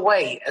eats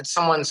away at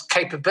someone's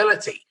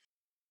capability.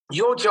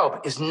 Your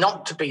job is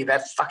not to be their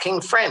fucking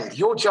friend.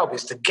 Your job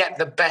is to get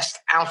the best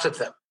out of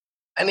them.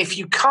 And if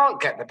you can't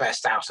get the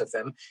best out of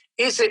them,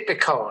 is it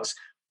because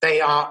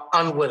they are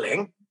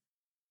unwilling?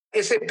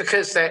 Is it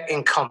because they're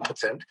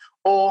incompetent?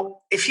 Or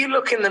if you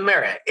look in the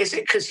mirror, is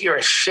it because you're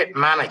a shit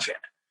manager?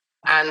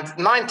 And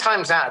 9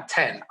 times out of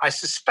 10, I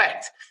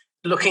suspect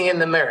looking in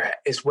the mirror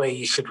is where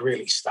you should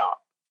really start.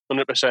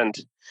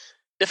 100%.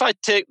 If I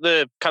take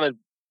the kind of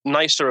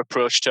nicer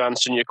approach to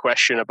answering your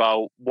question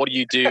about what do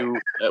you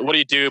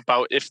do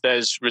about if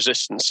there's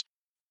resistance,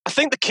 I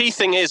think the key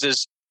thing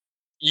is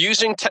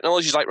using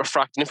technologies like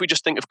Refract. And if we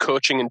just think of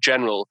coaching in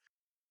general,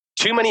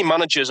 too many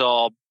managers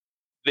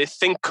they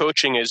think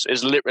coaching is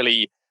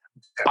literally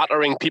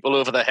battering people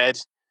over the head.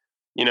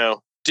 You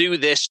know, do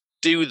this,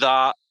 do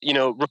that. You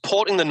know,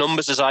 reporting the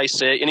numbers, as I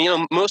say. And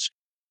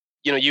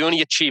you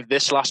only achieved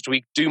this last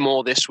week, do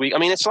more this week. I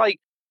mean, it's like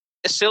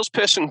a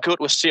salesperson go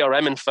to a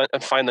CRM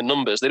and find the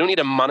numbers. They don't need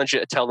a manager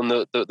to tell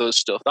them those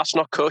stuff. That's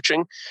not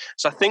coaching.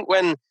 So I think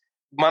when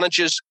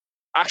managers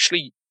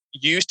actually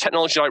use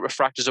technology like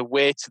Refract as a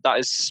way that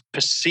is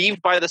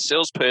perceived by the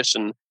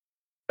salesperson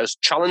as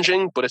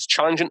challenging, but it's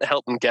challenging to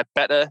help them get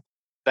better.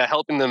 They're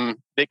helping them,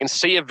 they can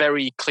see a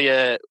very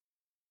clear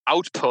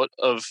output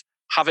of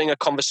having a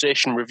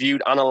conversation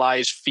reviewed,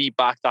 analyzed,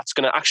 feedback that's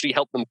going to actually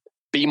help them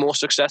be more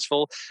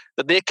successful,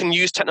 that they can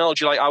use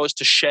technology like ours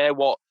to share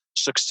what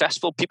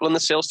successful people in the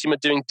sales team are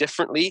doing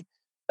differently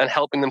and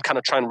helping them kind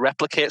of try and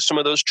replicate some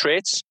of those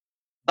traits.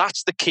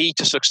 That's the key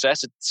to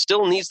success. It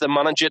still needs the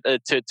manager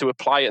to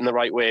apply it in the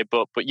right way.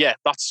 But yeah,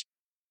 that's...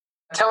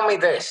 Tell me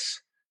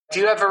this. Do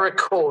you ever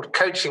record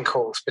coaching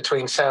calls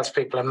between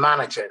salespeople and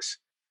managers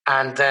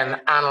and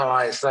then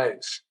analyze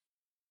those?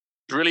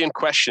 Brilliant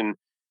question.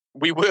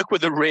 We work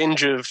with a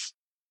range of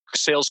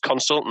sales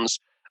consultants,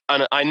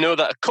 and I know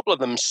that a couple of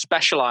them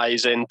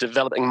specialize in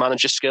developing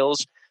manager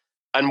skills.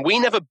 And we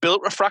never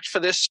built Refract for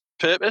this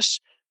purpose,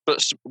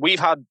 but we've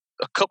had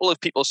a couple of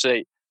people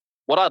say,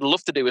 what I'd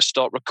love to do is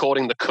start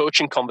recording the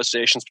coaching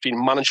conversations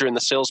between manager and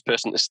the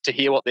salesperson to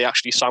hear what they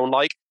actually sound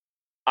like.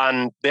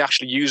 and they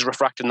actually use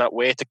Refract in that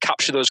way to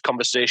capture those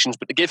conversations,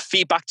 but to give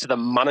feedback to the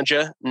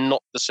manager,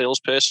 not the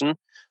salesperson,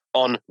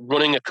 on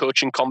running a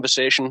coaching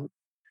conversation.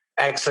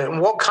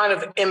 Excellent. What kind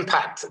of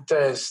impact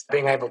does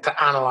being able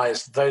to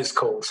analyze those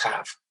calls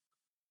have?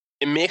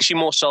 It makes you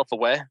more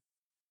self-aware.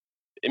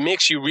 It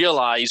makes you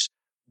realize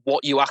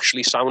what you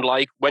actually sound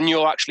like. When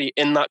you're actually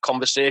in that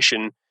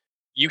conversation,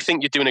 you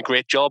think you're doing a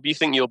great job. You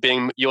think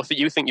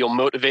you think you're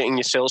motivating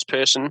your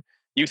salesperson.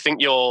 You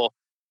think you're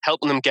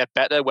helping them get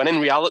better. When in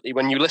reality,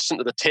 when you listen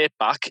to the tape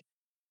back,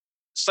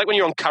 it's like when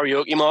you're on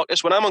karaoke,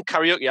 Marcus. When I'm on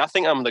karaoke, I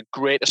think I'm the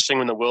greatest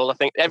singer in the world. I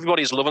think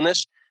everybody's loving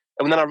this.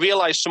 And then I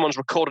realize someone's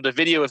recorded a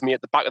video of me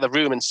at the back of the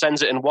room and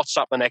sends it in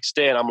WhatsApp the next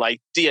day. And I'm like,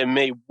 dear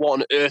me, what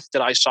on earth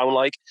did I sound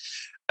like?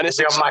 And it's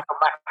on Michael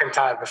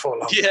McIntyre before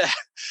long. Yeah.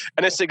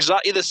 And it's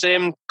exactly the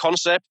same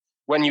concept.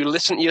 When you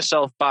listen to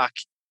yourself back,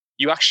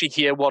 you actually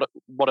hear what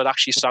it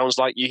actually sounds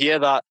like. You hear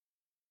that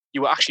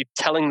you were actually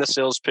telling the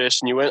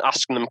salesperson, you weren't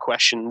asking them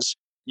questions.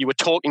 You were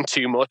talking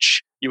too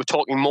much. You were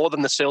talking more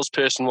than the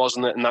salesperson was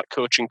in that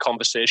coaching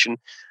conversation.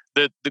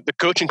 The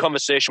coaching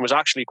conversation was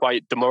actually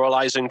quite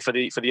demoralizing for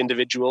the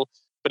individual.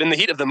 But in the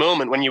heat of the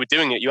moment, when you were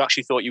doing it, you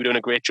actually thought you were doing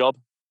a great job.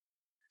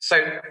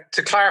 So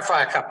to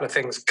clarify a couple of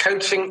things,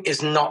 coaching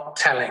is not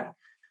telling.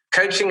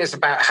 Coaching is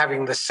about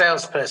having the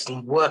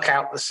salesperson work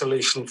out the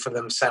solution for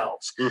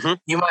themselves. Mm-hmm.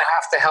 You might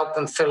have to help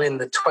them fill in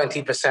the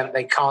 20%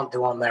 they can't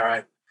do on their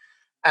own.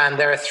 And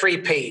there are 3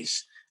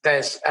 Ps.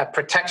 There's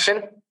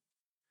protection,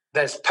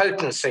 there's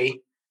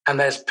potency, and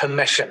there's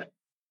permission.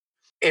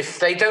 If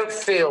they don't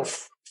feel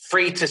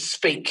free to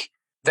speak,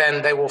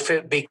 then they will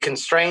be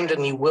constrained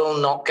and you will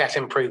not get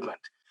improvement.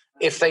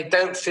 If they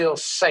don't feel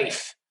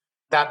safe,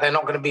 that they're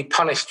not going to be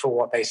punished for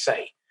what they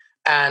say.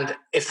 And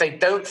if they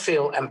don't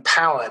feel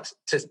empowered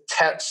to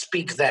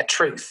speak their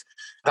truth,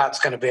 that's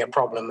going to be a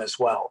problem as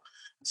well.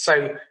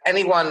 So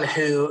anyone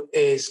who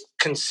is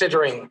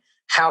considering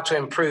how to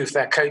improve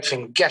their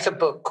coaching, get a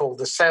book called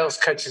The Sales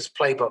Coach's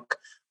Playbook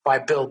by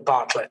Bill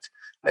Bartlett.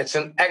 It's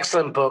an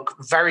excellent book,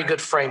 very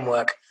good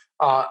framework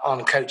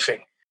on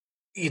coaching.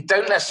 You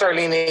don't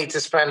necessarily need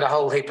to spend a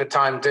whole heap of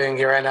time doing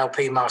your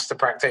NLP master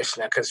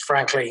practitioner because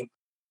frankly,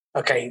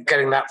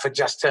 getting that for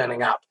just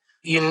turning up.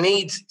 You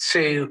need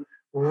to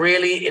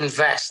really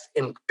invest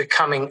in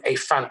becoming a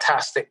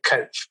fantastic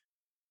coach.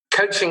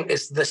 Coaching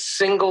is the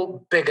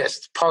single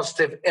biggest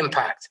positive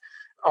impact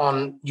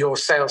on your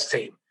sales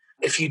team.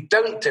 If you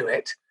don't do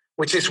it,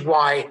 which is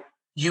why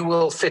you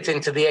will fit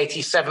into the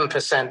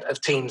 87% of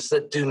teams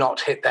that do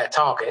not hit their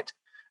target,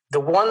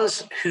 the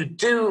ones who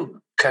do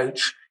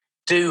coach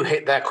do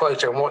hit their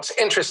quota. And what's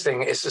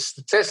interesting is the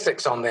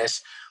statistics on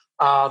this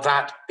are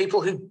that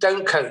people who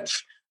don't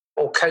coach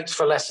or coach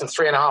for less than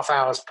 3.5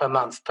 hours per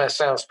month per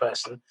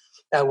salesperson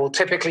will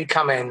typically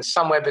come in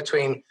somewhere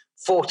between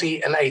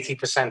 40 and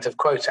 80% of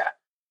quota.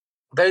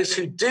 Those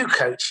who do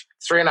coach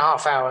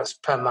 3.5 hours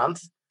per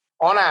month,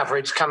 on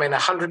average, come in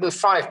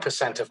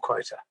 105% of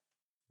quota.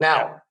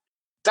 Now,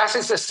 that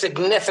is a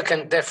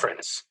significant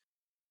difference.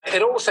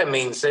 It also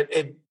means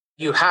that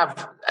you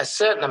have a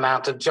certain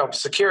amount of job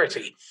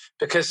security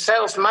because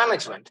sales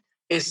management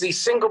is the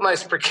single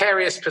most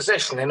precarious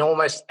position in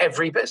almost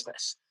every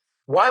business.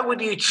 Why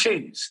would you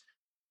choose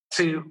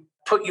to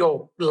put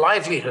your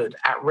livelihood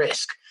at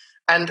risk?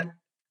 And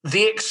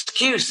the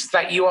excuse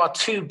that you are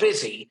too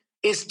busy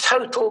is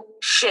total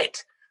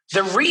shit.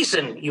 The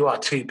reason you are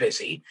too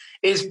busy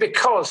is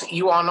because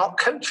you are not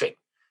coaching.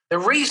 The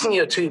reason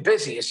you're too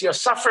busy is you're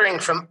suffering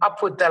from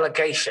upward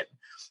delegation.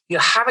 You're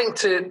having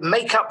to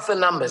make up the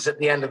numbers at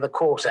the end of the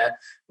quarter,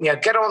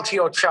 get onto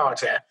your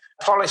charger,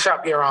 polish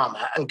up your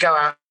armor, and go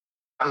out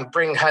and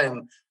bring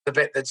home the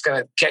bit that's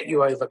going to get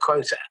you over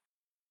quota.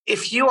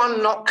 If you are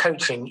not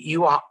coaching,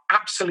 you are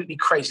absolutely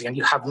crazy and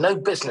you have no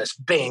business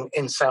being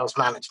in sales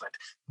management.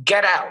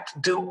 Get out.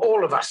 Do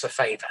all of us a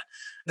favor.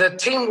 The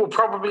team will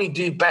probably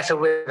do better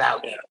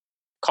without you.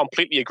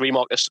 Completely agree,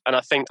 Marcus. And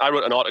I think I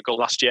wrote an article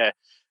last year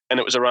and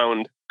it was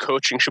around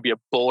coaching should be a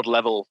board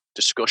level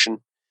discussion.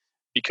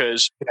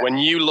 Because when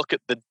you look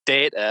at the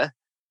data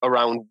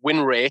around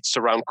win rates,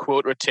 around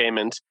quota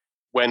attainment,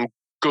 when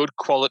good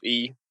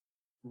quality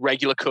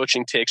regular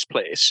coaching takes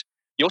place,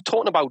 you're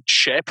talking about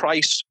share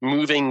price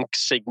moving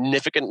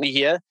significantly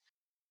here.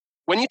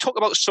 When you talk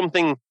about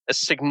something as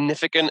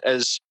significant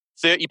as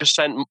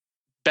 30%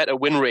 better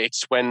win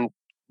rates when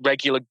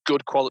regular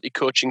good quality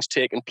coaching's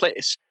taking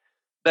place,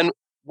 then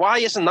why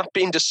isn't that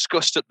being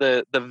discussed at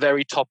the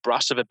very top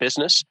brass of a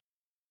business?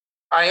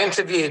 I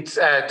interviewed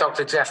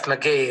Dr. Jeff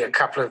McGee a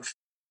couple of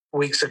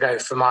weeks ago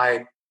for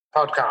my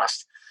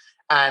podcast,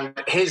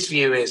 and his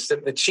view is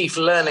that the chief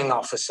learning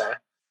officer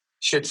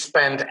should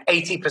spend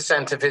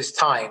 80% of his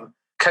time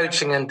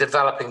coaching and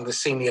developing the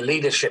senior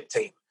leadership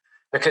team,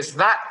 because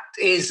that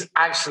is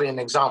actually an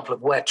example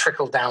of where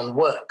trickle-down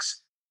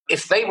works.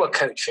 If they were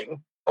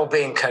coaching or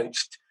being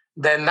coached,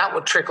 then that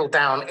would trickle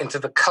down into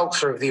the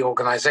culture of the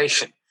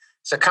organization.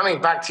 So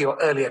coming back to your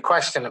earlier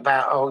question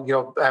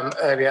your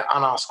earlier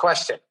unasked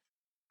question,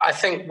 I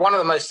think one of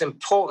the most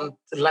important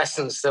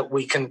lessons that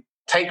we can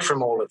take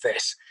from all of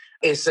this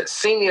is that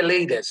senior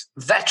leaders,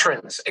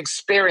 veterans,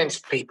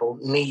 experienced people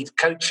need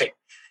coaching.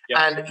 Yep.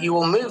 And you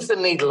will move the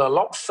needle a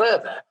lot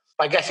further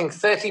by getting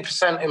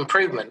 30%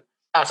 improvement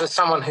out of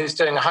someone who's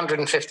doing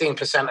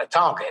 115% a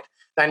target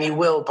than you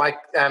will by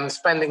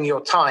spending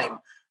your time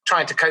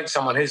trying to coach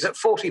someone who's at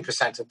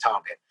 40% a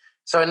target.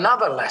 So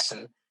another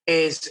lesson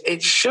is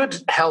it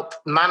should help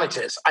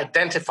managers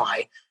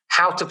identify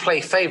how to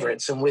play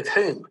favorites and with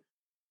whom.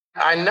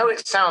 I know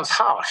it sounds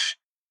harsh,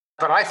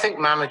 but I think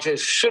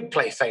managers should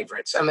play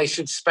favorites and they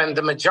should spend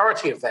the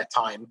majority of their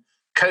time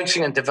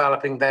coaching and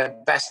developing their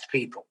best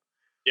people.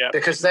 Yeah.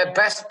 Because their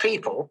best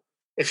people,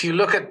 if you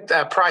look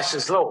at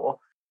Price's Law,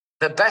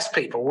 the best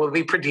people will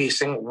be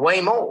producing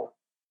way more.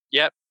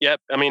 Yep.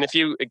 I mean, if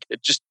you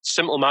just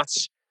simple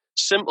maths,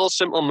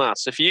 simple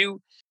maths. If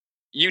you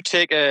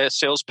take a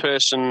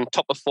salesperson,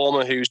 top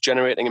performer who's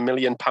generating £1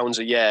 million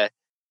a year,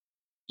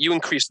 you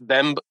increase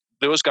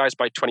those guys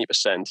by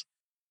 20%,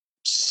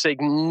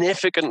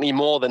 significantly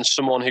more than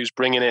someone who's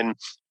bringing in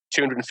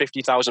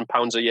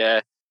 £250,000 a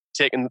year,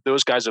 taking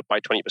those guys up by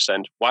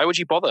 20%. Why would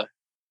you bother?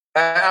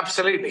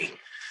 Absolutely.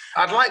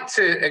 I'd like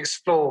to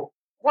explore,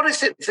 what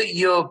is it that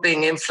you're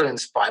being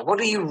influenced by? What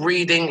are you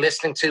reading,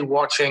 listening to,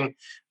 watching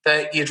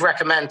that you'd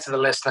recommend to the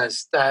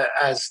listeners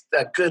as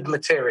a good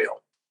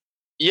material?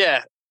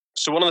 Yeah.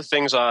 So one of the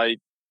things I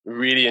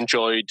really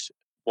enjoyed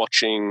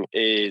watching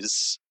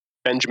is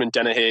Benjamin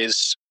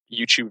Dennehy's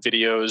YouTube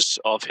videos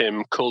of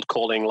him cold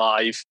calling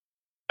live.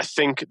 I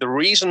think the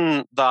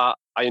reason that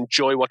I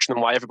enjoy watching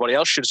them, why everybody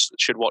else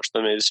should watch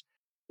them, is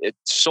it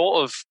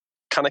sort of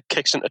kind of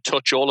kicks into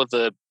touch all of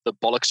the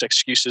bollocks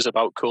excuses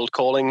about cold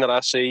calling that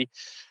I see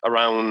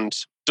around,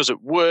 does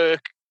it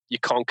work? You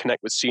can't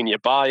connect with senior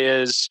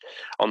buyers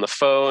on the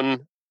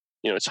phone.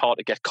 It's hard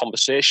to get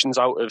conversations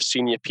out of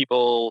senior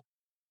people.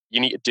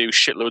 You need to do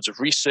shitloads of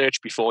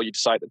research before you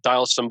decide to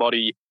dial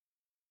somebody.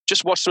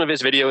 Just watch some of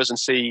his videos and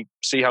see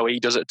how he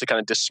does it to kind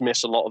of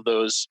dismiss a lot of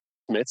those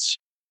myths.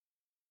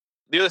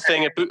 The other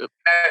thing,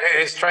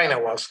 his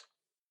trainer was.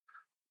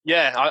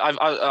 Yeah,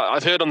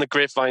 I've heard on the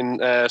grapevine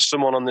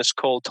someone on this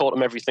call taught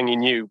him everything he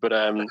knew, but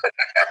and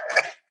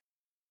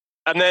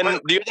then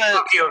the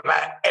other you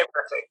about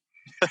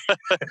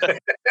everything.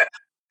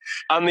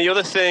 And the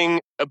other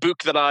thing, a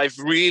book that I've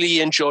really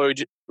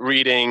enjoyed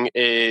reading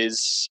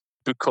is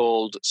a book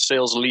called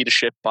Sales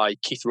Leadership by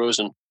Keith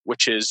Rosen,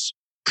 which is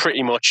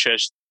pretty much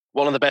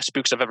one of the best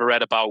books I've ever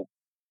read about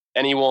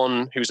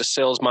anyone who's a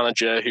sales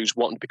manager who's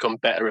wanting to become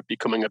better at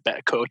becoming a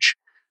better coach.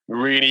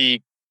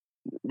 Really,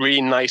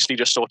 really nicely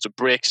just sort of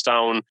breaks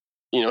down,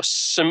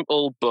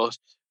 simple but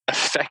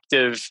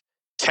effective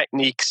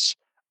techniques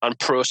and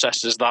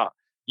processes that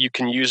you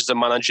can use as a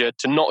manager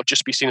to not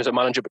just be seen as a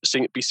manager, but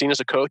to be seen as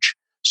a coach,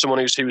 someone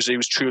who's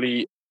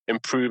truly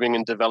improving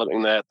and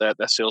developing their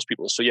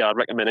salespeople. So yeah, I'd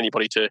recommend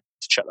anybody to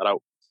check that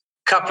out.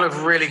 Couple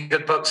of really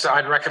good books that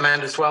I'd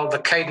recommend as well. The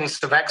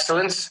Cadence of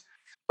Excellence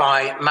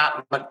by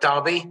Matt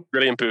McDarby.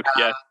 Brilliant book,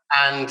 yeah.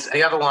 And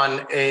the other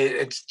one,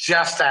 it's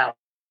just out,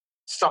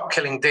 Stop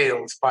Killing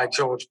Deals by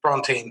George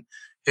Brontin,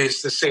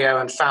 who's the CEO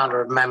and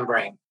founder of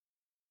Membrane.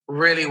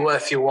 Really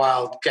worth your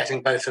while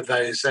getting both of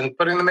those and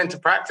putting them into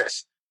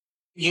practice.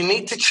 You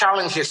need to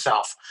challenge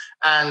yourself.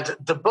 And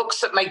the books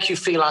that make you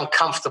feel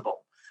uncomfortable,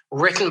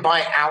 written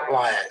by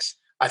outliers,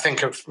 I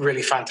think are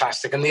really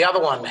fantastic. And the other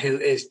one, who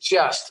is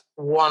just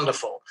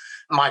wonderful,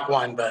 Mike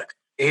Weinberg.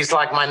 He's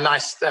like my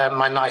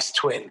nice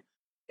twin.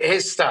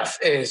 His stuff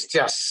is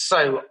just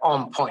so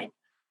on point.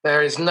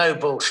 There is no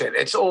bullshit.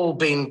 It's all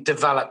been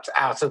developed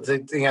out of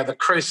the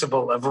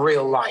crucible of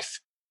real life.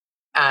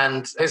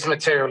 And his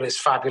material is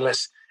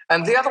fabulous.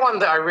 And the other one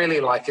that I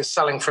really like is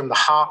Selling from the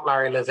Heart,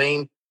 Larry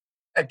Levine.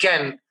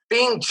 Again,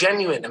 being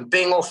genuine and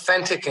being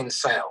authentic in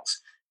sales,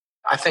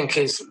 I think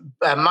is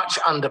much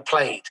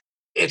underplayed.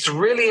 It's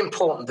really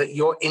important that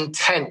your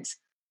intent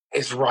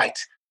is right.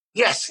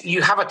 Yes,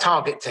 you have a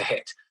target to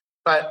hit,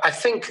 but I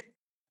think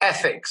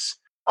ethics,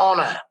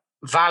 honor,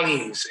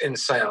 values in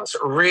sales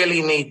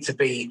really need to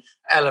be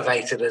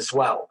elevated as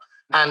well.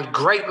 And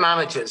great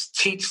managers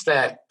teach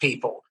their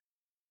people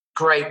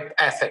great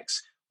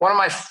ethics. One of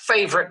my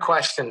favorite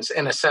questions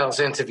in a sales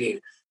interview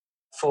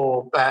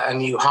for a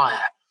new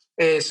hire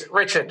is,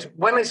 Richard,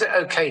 when is it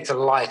okay to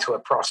lie to a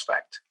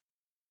prospect?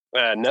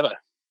 Never.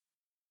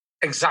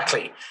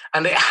 Exactly.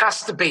 And it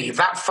has to be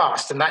that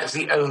fast, and that is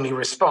the only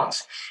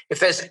response. If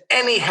there's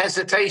any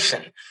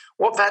hesitation,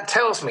 what that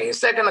tells me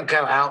is they're going to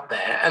go out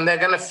there and they're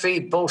going to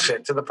feed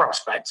bullshit to the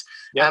prospects.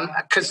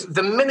 Because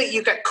the minute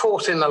you get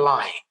caught in a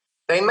lie,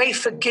 they may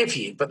forgive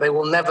you, but they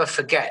will never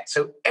forget.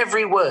 So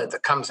every word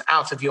that comes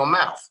out of your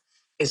mouth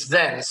is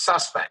then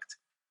suspect.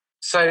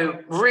 So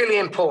really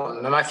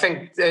important. And I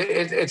think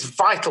it's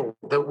vital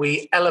that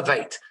we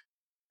elevate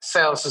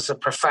sales as a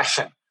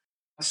profession.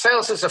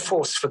 Sales is a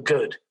force for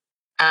good.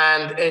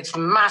 And it's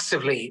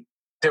massively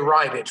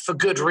derided for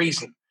good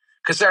reason,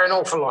 because there are an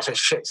awful lot of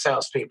shit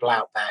salespeople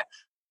out there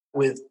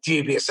with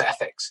dubious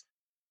ethics.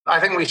 I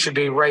think we should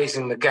be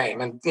raising the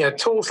game. And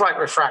tools like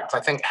Refract,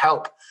 I think,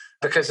 help,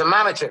 because a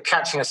manager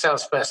catching a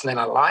salesperson in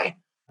a lie,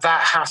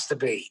 that has to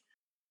be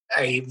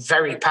a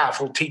very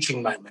powerful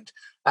teaching moment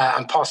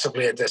and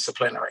possibly a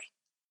disciplinary.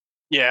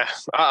 Yeah,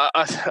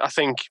 I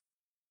think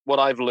what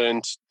I've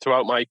learned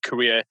throughout my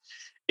career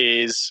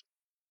is,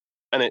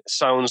 and it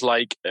sounds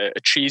like a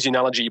cheesy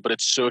analogy, but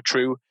it's so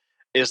true,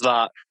 is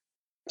that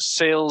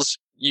sales,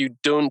 you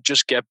don't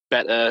just get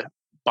better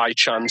by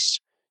chance.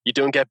 You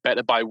don't get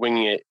better by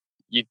winging it.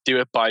 You do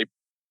it by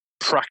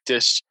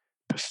practice,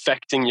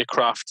 perfecting your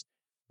craft,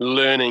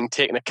 learning,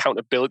 taking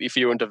accountability for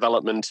your own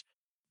development.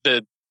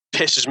 That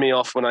pisses me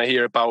off when I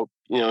hear about,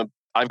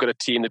 I've got a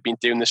team that've been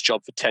doing this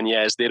job for 10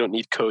 years. They don't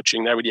need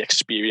coaching. They're already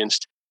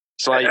experienced.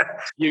 It's like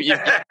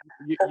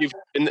you've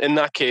in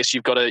that case,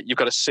 you've got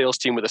a sales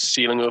team with a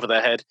ceiling over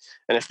their head.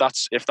 And if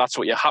that's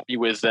what you're happy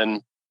with,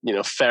 then,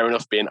 fair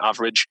enough being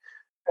average.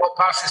 What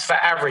passes for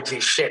average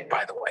is shit,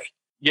 by the way.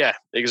 Yeah,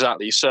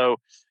 exactly. So,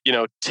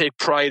 take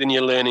pride in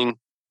your learning,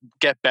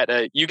 get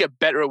better. You get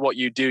better at what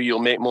you do, you'll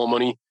make more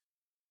money.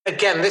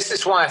 Again, this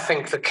is why I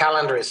think the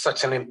calendar is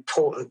such an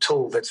important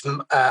tool that's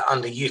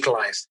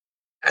underutilized.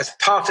 As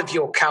part of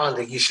your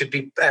calendar, you should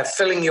be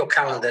filling your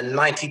calendar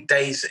 90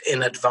 days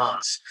in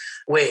advance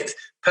with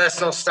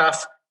personal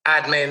stuff,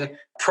 admin,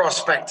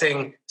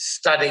 prospecting,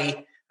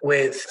 study,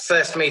 with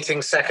first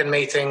meetings, second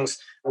meetings,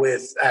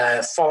 with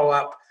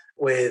follow-up,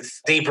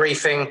 with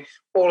debriefing,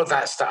 all of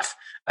that stuff.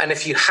 And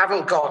if you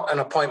haven't got an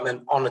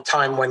appointment on a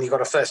time when you've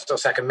got a first or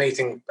second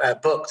meeting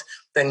booked,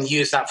 then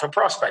use that for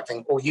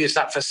prospecting or use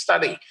that for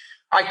study.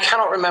 I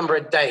cannot remember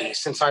a day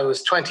since I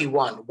was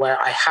 21 where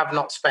I have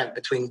not spent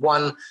between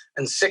 1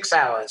 and 6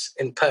 hours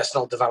in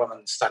personal development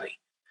and study.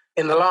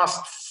 In the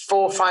last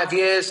 4 or 5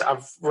 years,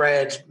 I've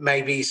read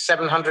maybe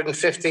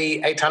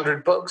 750,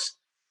 800 books.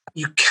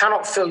 You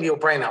cannot fill your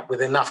brain up with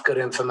enough good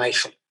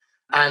information.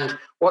 And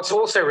what's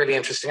also really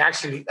interesting,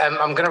 actually,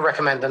 I'm going to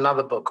recommend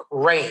another book,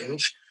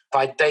 Range,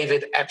 by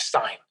David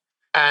Epstein.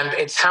 And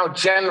it's how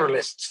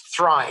generalists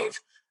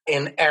thrive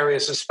in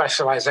areas of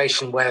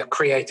specialization where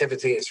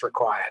creativity is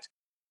required.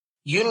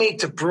 You need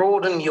to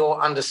broaden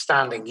your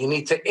understanding. You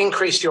need to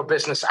increase your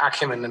business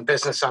acumen and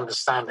business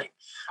understanding.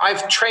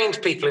 I've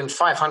trained people in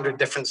 500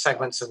 different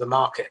segments of the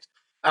market,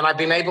 and I've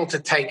been able to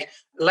take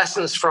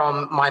lessons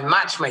from my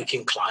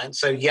matchmaking clients,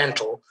 so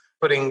Yentl,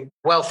 putting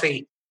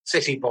wealthy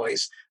city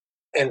boys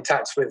in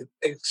touch with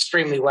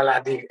extremely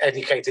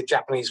well-educated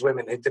Japanese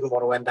women who didn't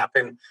want to end up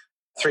in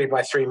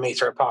 3x3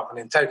 meter apartment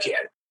in Tokyo,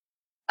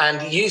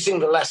 and using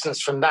the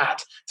lessons from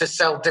that to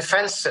sell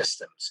defense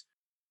systems.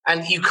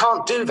 And you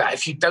can't do that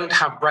if you don't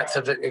have breadth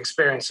of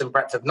experience and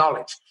breadth of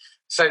knowledge.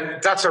 So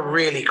that's a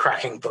really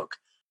cracking book.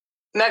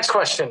 Next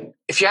question.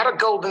 If you had a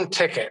golden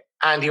ticket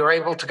and you're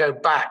able to go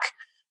back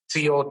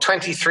to your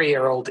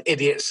 23-year-old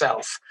idiot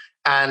self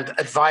and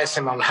advise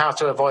him on how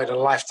to avoid a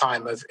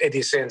lifetime of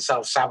idiocy and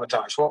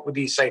self-sabotage, what would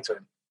you say to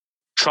him?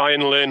 Try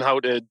and learn how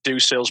to do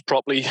sales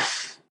properly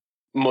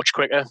much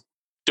quicker.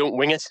 Don't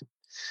wing it.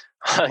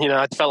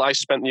 I felt I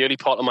spent the early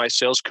part of my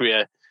sales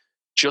career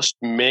just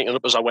making it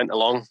up as I went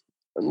along.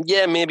 And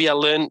yeah, maybe I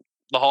learned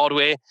the hard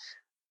way,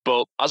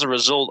 but as a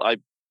result, I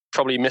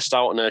probably missed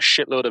out on a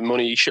shitload of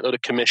money, shitload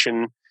of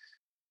commission.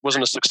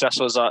 Wasn't as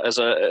successful as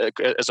I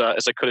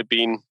could have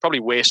been. Probably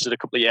wasted a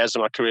couple of years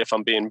of my career, if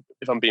I'm being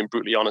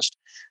brutally honest.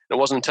 And it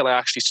wasn't until I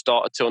actually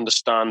started to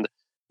understand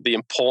the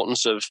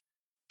importance of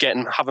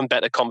having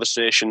better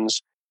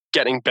conversations,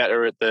 getting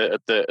better at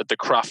the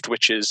craft,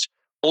 which is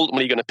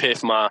ultimately going to pay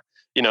for my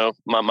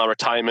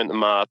retirement and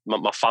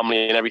my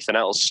family and everything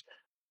else.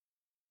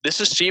 This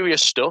is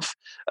serious stuff,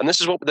 and this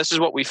is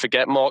what we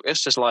forget,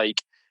 Marcus. Is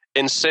like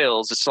in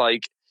sales, it's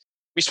like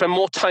we spend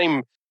more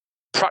time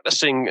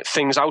practicing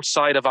things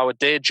outside of our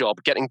day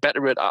job, getting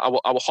better at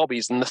our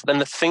hobbies, than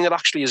the thing that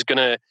actually is going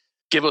to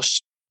give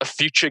us a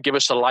future, give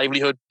us a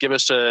livelihood, give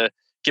us a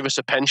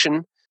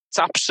pension. It's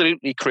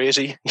absolutely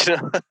crazy,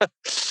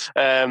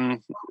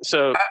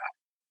 So,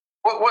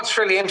 what's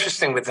really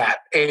interesting with that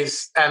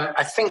is,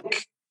 I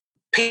think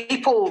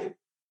people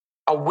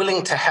are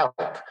willing to help.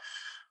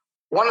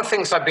 One of the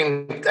things I've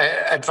been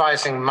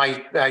advising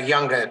my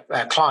younger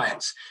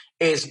clients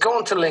is go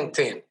onto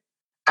LinkedIn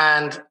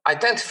and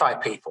identify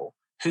people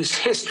whose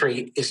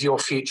history is your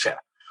future,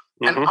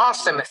 and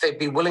ask them if they'd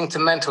be willing to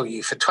mentor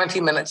you for 20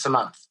 minutes a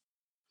month.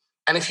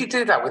 And if you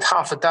do that with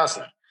half a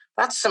dozen,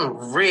 that's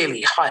some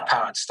really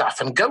high-powered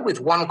stuff. And go with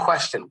one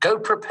question, go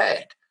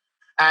prepared.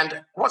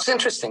 And what's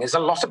interesting is a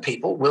lot of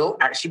people will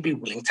actually be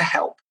willing to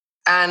help.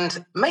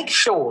 And make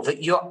sure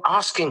that you're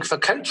asking for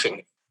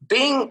coaching.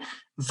 Being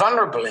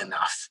vulnerable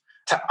enough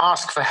to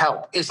ask for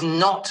help is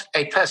not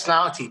a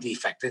personality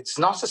defect. It's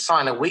not a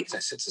sign of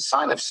weakness. It's a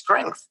sign of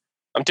strength.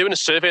 I'm doing a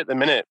survey at the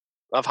minute.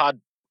 I've had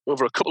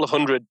over a couple of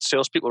hundred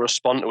salespeople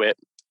respond to it.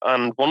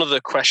 And one of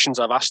the questions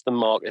I've asked them,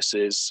 Marcus,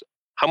 is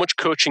how much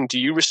coaching do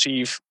you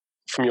receive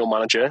from your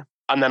manager?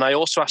 And then I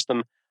also asked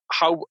them,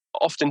 how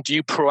often do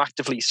you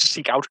proactively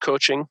seek out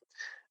coaching?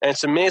 And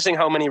it's amazing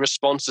how many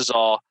responses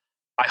are,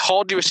 I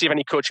hardly receive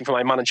any coaching from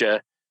my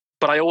manager,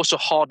 but I also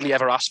hardly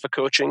ever ask for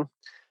coaching.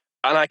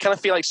 And I kind of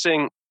feel like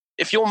saying,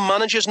 if your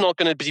manager's not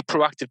going to be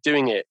proactive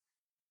doing it,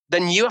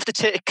 then you have to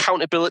take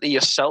accountability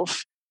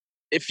yourself.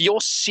 If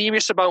you're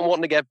serious about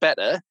wanting to get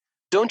better,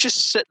 Don't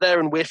just sit there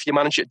and wait for your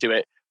manager to do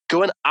it.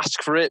 Go and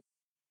ask for it.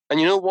 And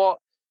you know what?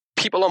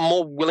 People are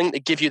more willing to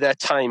give you their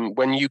time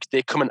when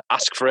they come and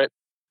ask for it.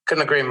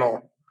 Couldn't agree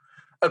more.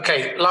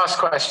 Okay, last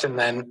question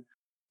then.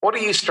 What are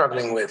you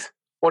struggling with?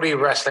 What are you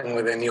wrestling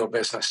with in your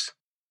business?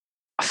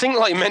 I think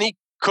like many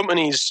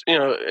companies,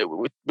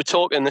 we're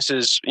talking, this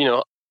is,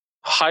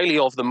 highly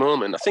of the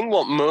moment. I think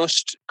what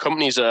most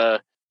companies are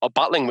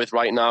battling with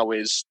right now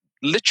is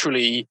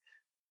literally,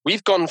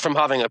 we've gone from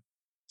having a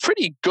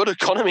pretty good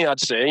economy, I'd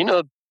say.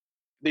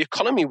 The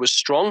economy was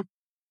strong,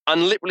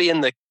 and literally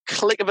in the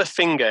click of a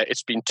finger,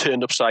 it's been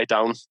turned upside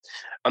down.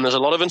 And there's a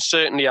lot of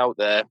uncertainty out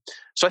there.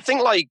 So I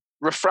think like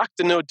Refract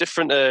are no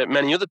different to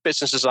many other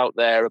businesses out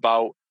there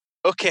about,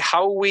 okay,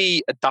 how are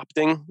we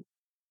adapting?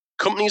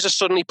 Companies have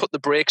suddenly put the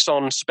brakes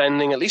on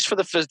spending, at least for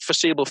the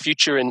foreseeable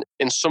future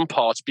in some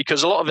parts,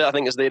 because a lot of it, I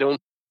think, is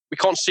we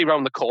can't see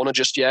around the corner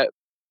just yet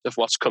of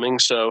what's coming.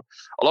 So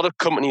a lot of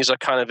companies are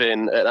kind of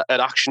at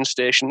action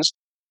stations.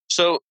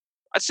 So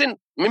I'd say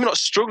maybe not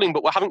struggling,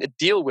 but we're having to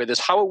deal with is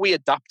how are we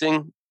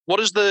adapting?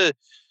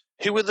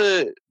 Who are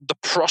the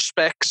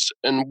prospects,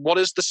 and what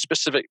is the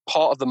specific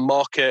part of the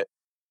market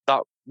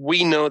that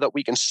we know that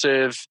we can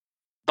serve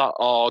that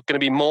are going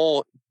to be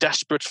more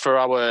desperate for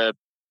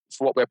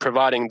what we're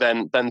providing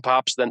than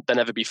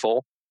ever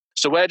before.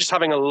 So we're just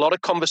having a lot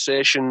of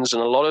conversations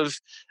and a lot of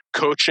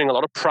coaching, a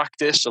lot of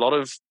practice, a lot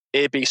of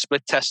A/B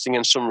split testing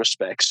in some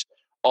respects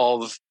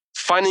of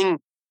finding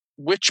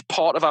which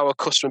part of our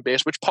customer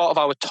base, which part of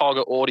our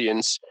target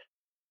audience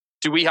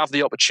do we have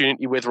the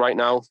opportunity with right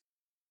now?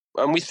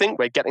 And we think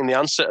we're getting the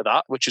answer to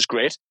that, which is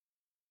great.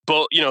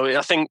 But,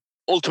 I think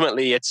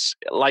ultimately it's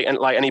like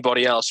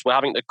anybody else. We're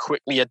having to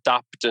quickly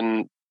adapt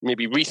and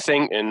maybe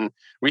rethink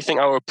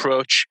our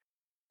approach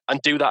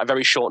and do that at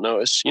very short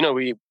notice.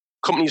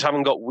 Companies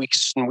haven't got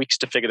weeks and weeks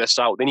to figure this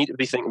out. They need to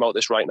be thinking about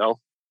this right now.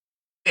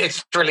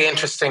 It's really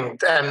interesting.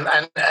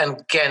 And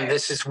again,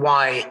 this is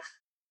why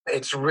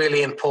it's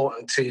really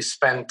important to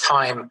spend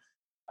time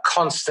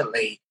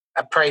constantly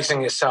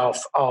appraising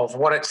yourself of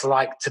what it's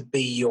like to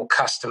be your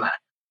customer.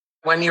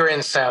 When you're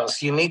in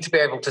sales, you need to be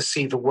able to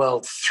see the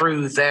world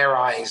through their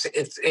eyes,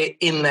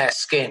 in their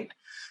skin,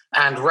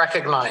 and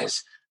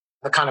recognize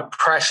the kind of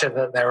pressure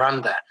that they're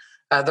under.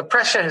 The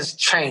pressure has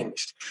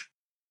changed.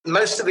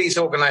 Most of these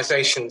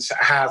organizations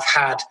have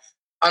had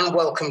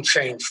unwelcome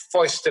change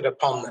foisted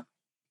upon them.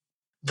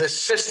 The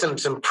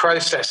systems and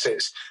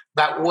processes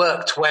that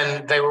worked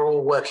when they were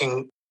all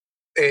working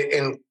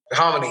in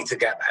harmony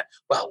together,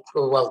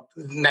 well,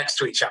 next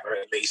to each other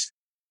at least,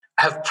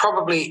 have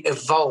probably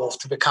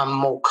evolved to become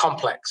more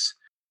complex.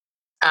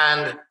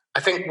 And I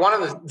think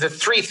one of the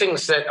three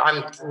things that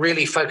I'm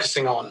really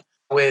focusing on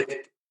with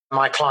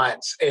my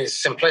clients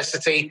is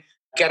simplicity,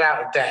 get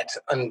out of debt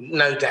and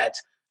no debt,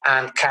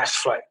 and cash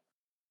flow.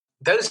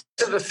 Those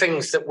are the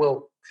things that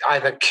will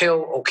either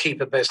kill or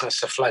keep a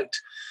business afloat.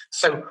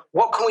 So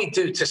what can we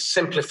do to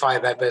simplify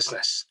their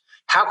business?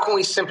 How can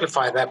we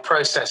simplify their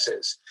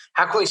processes?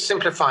 How can we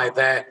simplify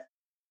their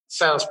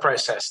sales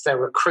process, their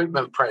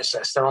recruitment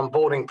process, their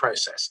onboarding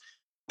process?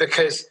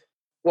 Because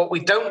what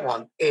we don't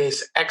want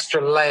is extra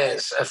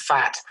layers of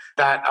fat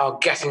that are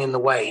getting in the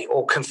way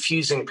or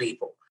confusing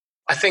people.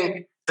 I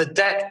think the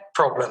debt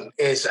problem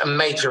is a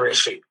major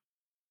issue.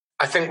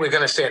 I think we're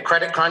going to see a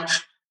credit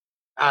crunch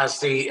as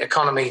the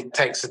economy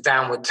takes a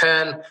downward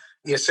turn.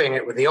 You're seeing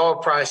it with the oil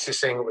price, you're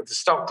seeing it with the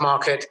stock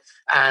market.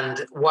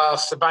 And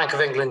whilst the Bank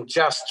of England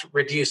just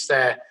reduced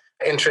their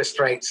interest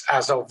rates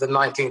as of the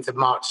 19th of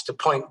March to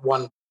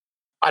 0.1,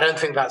 I don't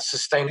think that's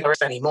sustainable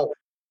anymore.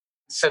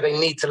 So they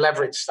need to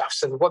leverage stuff.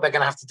 So what they're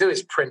going to have to do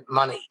is print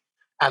money,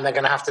 and they're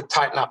going to have to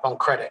tighten up on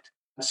credit.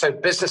 So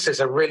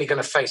businesses are really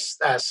going to face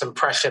some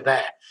pressure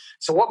there.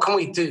 So what can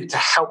we do to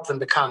help them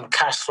become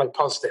cash flow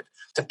positive,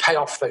 to pay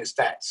off those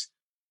debts?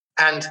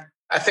 And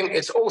I think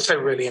it's also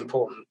really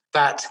important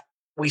that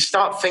we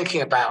start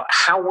thinking about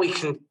how we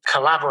can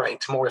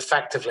collaborate more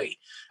effectively.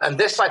 And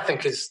this, I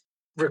think,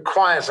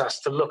 requires us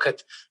to look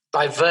at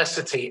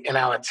diversity in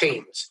our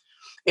teams.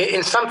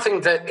 In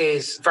something that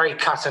is very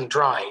cut and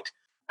dried,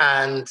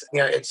 and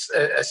it's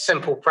a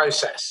simple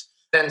process,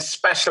 then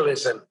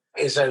specialism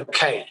is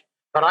okay.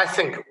 But I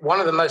think one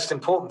of the most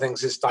important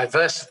things is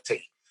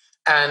diversity.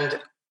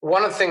 And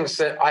one of the things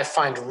that I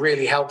find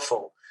really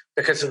helpful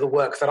because of the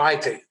work that I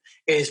do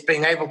is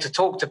being able to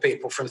talk to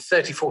people from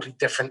 30, 40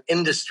 different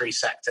industry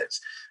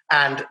sectors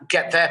and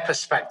get their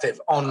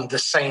perspective on the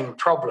same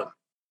problem.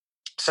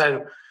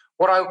 So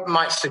what I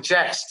might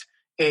suggest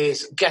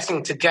is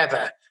getting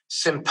together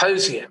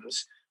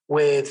symposiums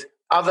with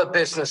other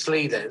business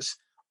leaders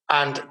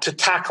and to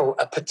tackle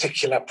a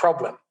particular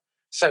problem.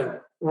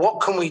 So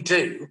what can we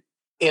do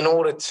in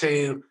order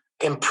to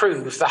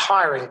improve the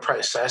hiring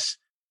process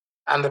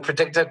and the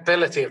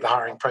predictability of the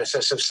hiring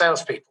process of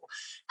salespeople?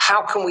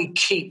 How can we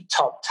keep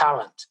top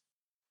talent?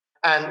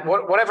 And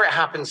whatever it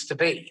happens to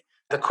be,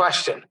 the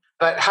question,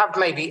 but have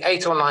maybe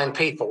 8 or 9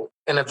 people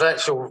in a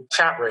virtual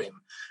chat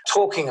room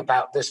talking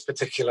about this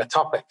particular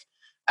topic,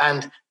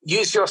 and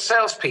use your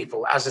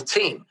salespeople as a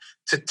team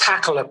to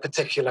tackle a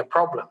particular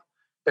problem.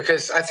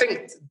 Because I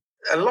think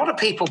a lot of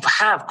people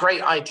have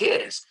great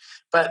ideas,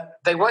 but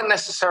they won't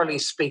necessarily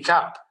speak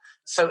up.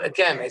 So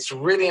again, it's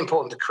really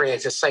important to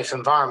create a safe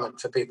environment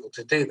for people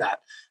to do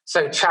that.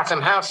 So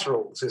Chatham House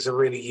rules is a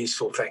really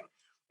useful thing.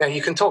 Now,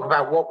 you can talk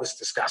about what was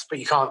discussed, but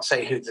you can't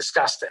say who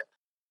discussed it.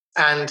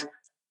 And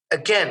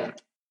again,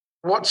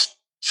 what's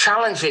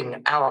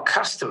challenging our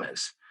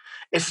customers,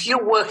 if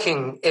you're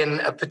working in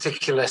a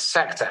particular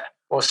sector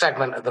or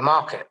segment of the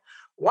market,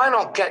 why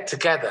not get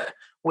together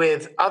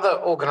with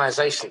other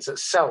organizations that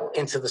sell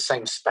into the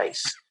same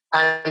space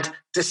and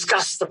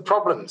discuss the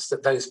problems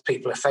that those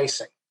people are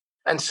facing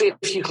and see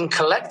if you can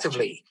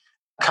collectively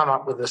come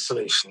up with a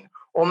solution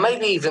or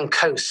maybe even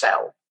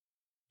co-sell?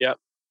 Yeah.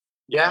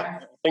 Yeah.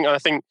 I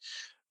think,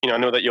 I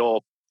know that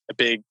you're a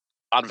big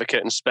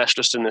advocate and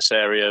specialist in this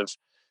area of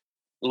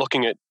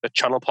looking at the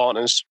channel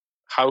partners.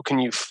 How can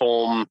you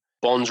form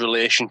bonds,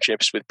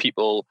 relationships with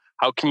people?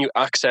 How can you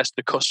access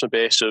the customer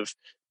base of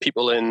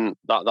people in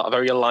that are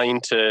very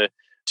aligned to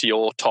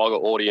your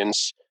target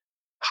audience?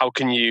 How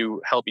can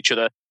you help each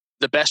other?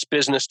 The best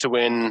business to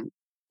win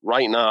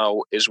right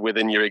now is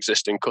within your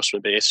existing customer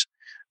base.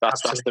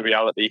 That's the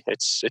reality.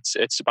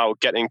 It's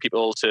about getting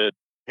people who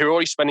are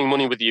already spending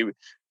money with you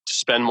to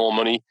spend more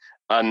money.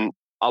 And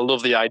I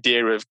love the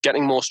idea of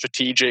getting more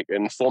strategic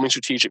and forming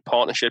strategic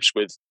partnerships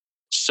with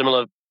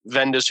similar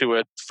vendors who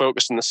are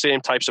focused on the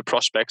same types of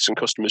prospects and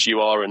customers you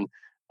are, and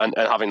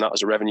having that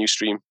as a revenue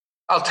stream.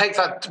 I'll take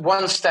that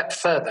one step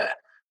further,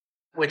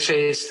 which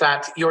is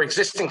that your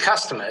existing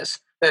customers,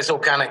 there's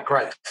organic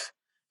growth.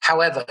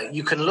 However,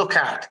 you can look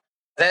at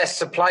their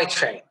supply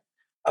chain,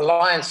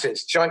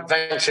 alliances, joint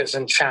ventures,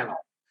 and channel.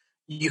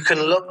 You can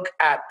look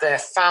at their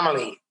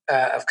family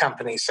of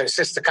companies, so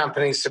sister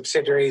companies,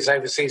 subsidiaries,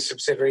 overseas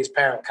subsidiaries,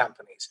 parent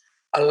companies,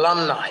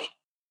 alumni.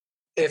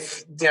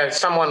 If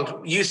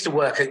someone used to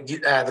work at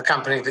the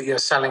company that you're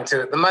selling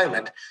to at the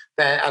moment,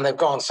 and they've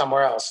gone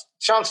somewhere else,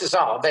 chances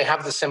are they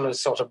have the similar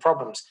sort of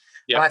problems.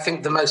 Yep. And I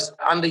think the most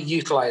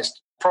underutilized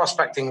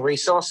prospecting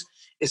resource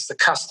is the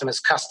customer's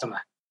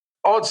customer.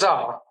 Odds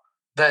are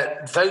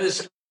that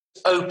those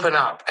open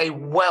up a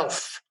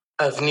wealth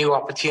of new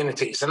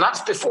opportunities. And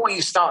that's before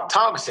you start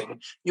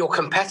targeting your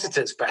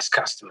competitors' best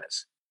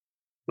customers.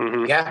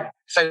 Mm-hmm. Yeah.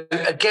 So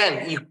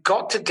again, you've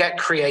got to get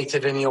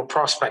creative in your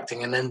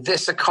prospecting. And in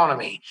this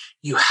economy,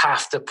 you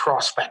have to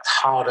prospect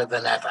harder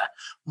than ever,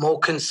 more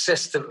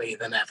consistently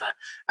than ever.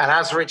 And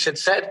as Richard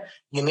said,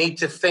 you need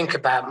to think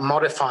about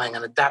modifying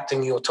and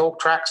adapting your talk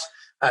tracks,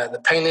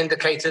 the pain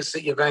indicators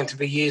that you're going to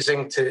be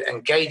using to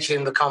engage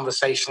in the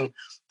conversation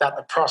that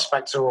the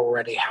prospects are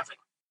already having.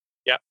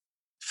 Yeah.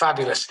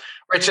 Fabulous.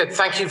 Richard,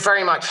 thank you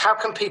very much. How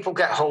can people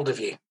get hold of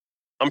you?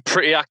 I'm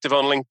pretty active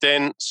on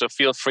LinkedIn, so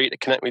feel free to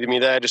connect with me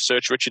there. Just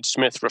search Richard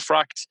Smith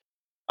Refract.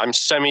 I'm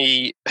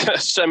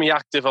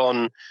semi-active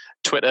on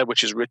Twitter,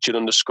 which is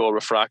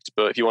Richard_Refract.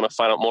 But if you want to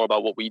find out more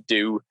about what we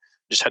do,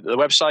 just head to the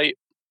website,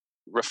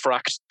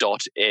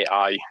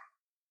 refract.ai.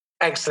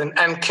 Excellent.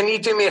 And can you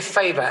do me a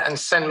favor and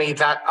send me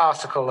that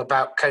article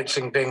about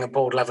coaching being a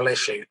board level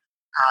issue?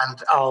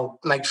 And I'll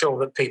make sure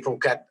that people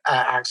get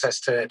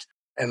access to it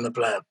in the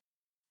blurb.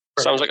 Brilliant.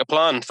 Sounds like a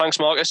plan. Thanks,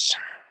 Marcus.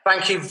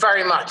 Thank you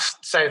very much.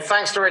 So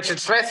thanks to Richard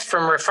Smith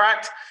from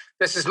Refract.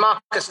 This is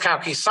Marcus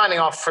Cauchi signing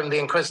off from the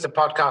Inquisitor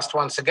podcast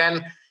once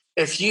again.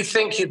 If you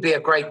think you'd be a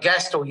great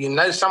guest or you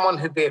know someone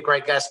who'd be a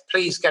great guest,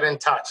 please get in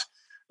touch.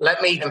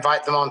 Let me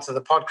invite them onto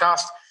the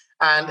podcast.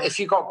 And if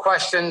you've got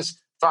questions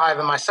for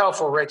either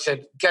myself or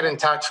Richard, get in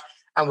touch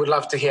and we'd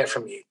love to hear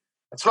from you.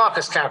 It's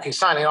Marcus Cauchi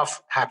signing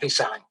off. Happy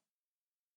selling.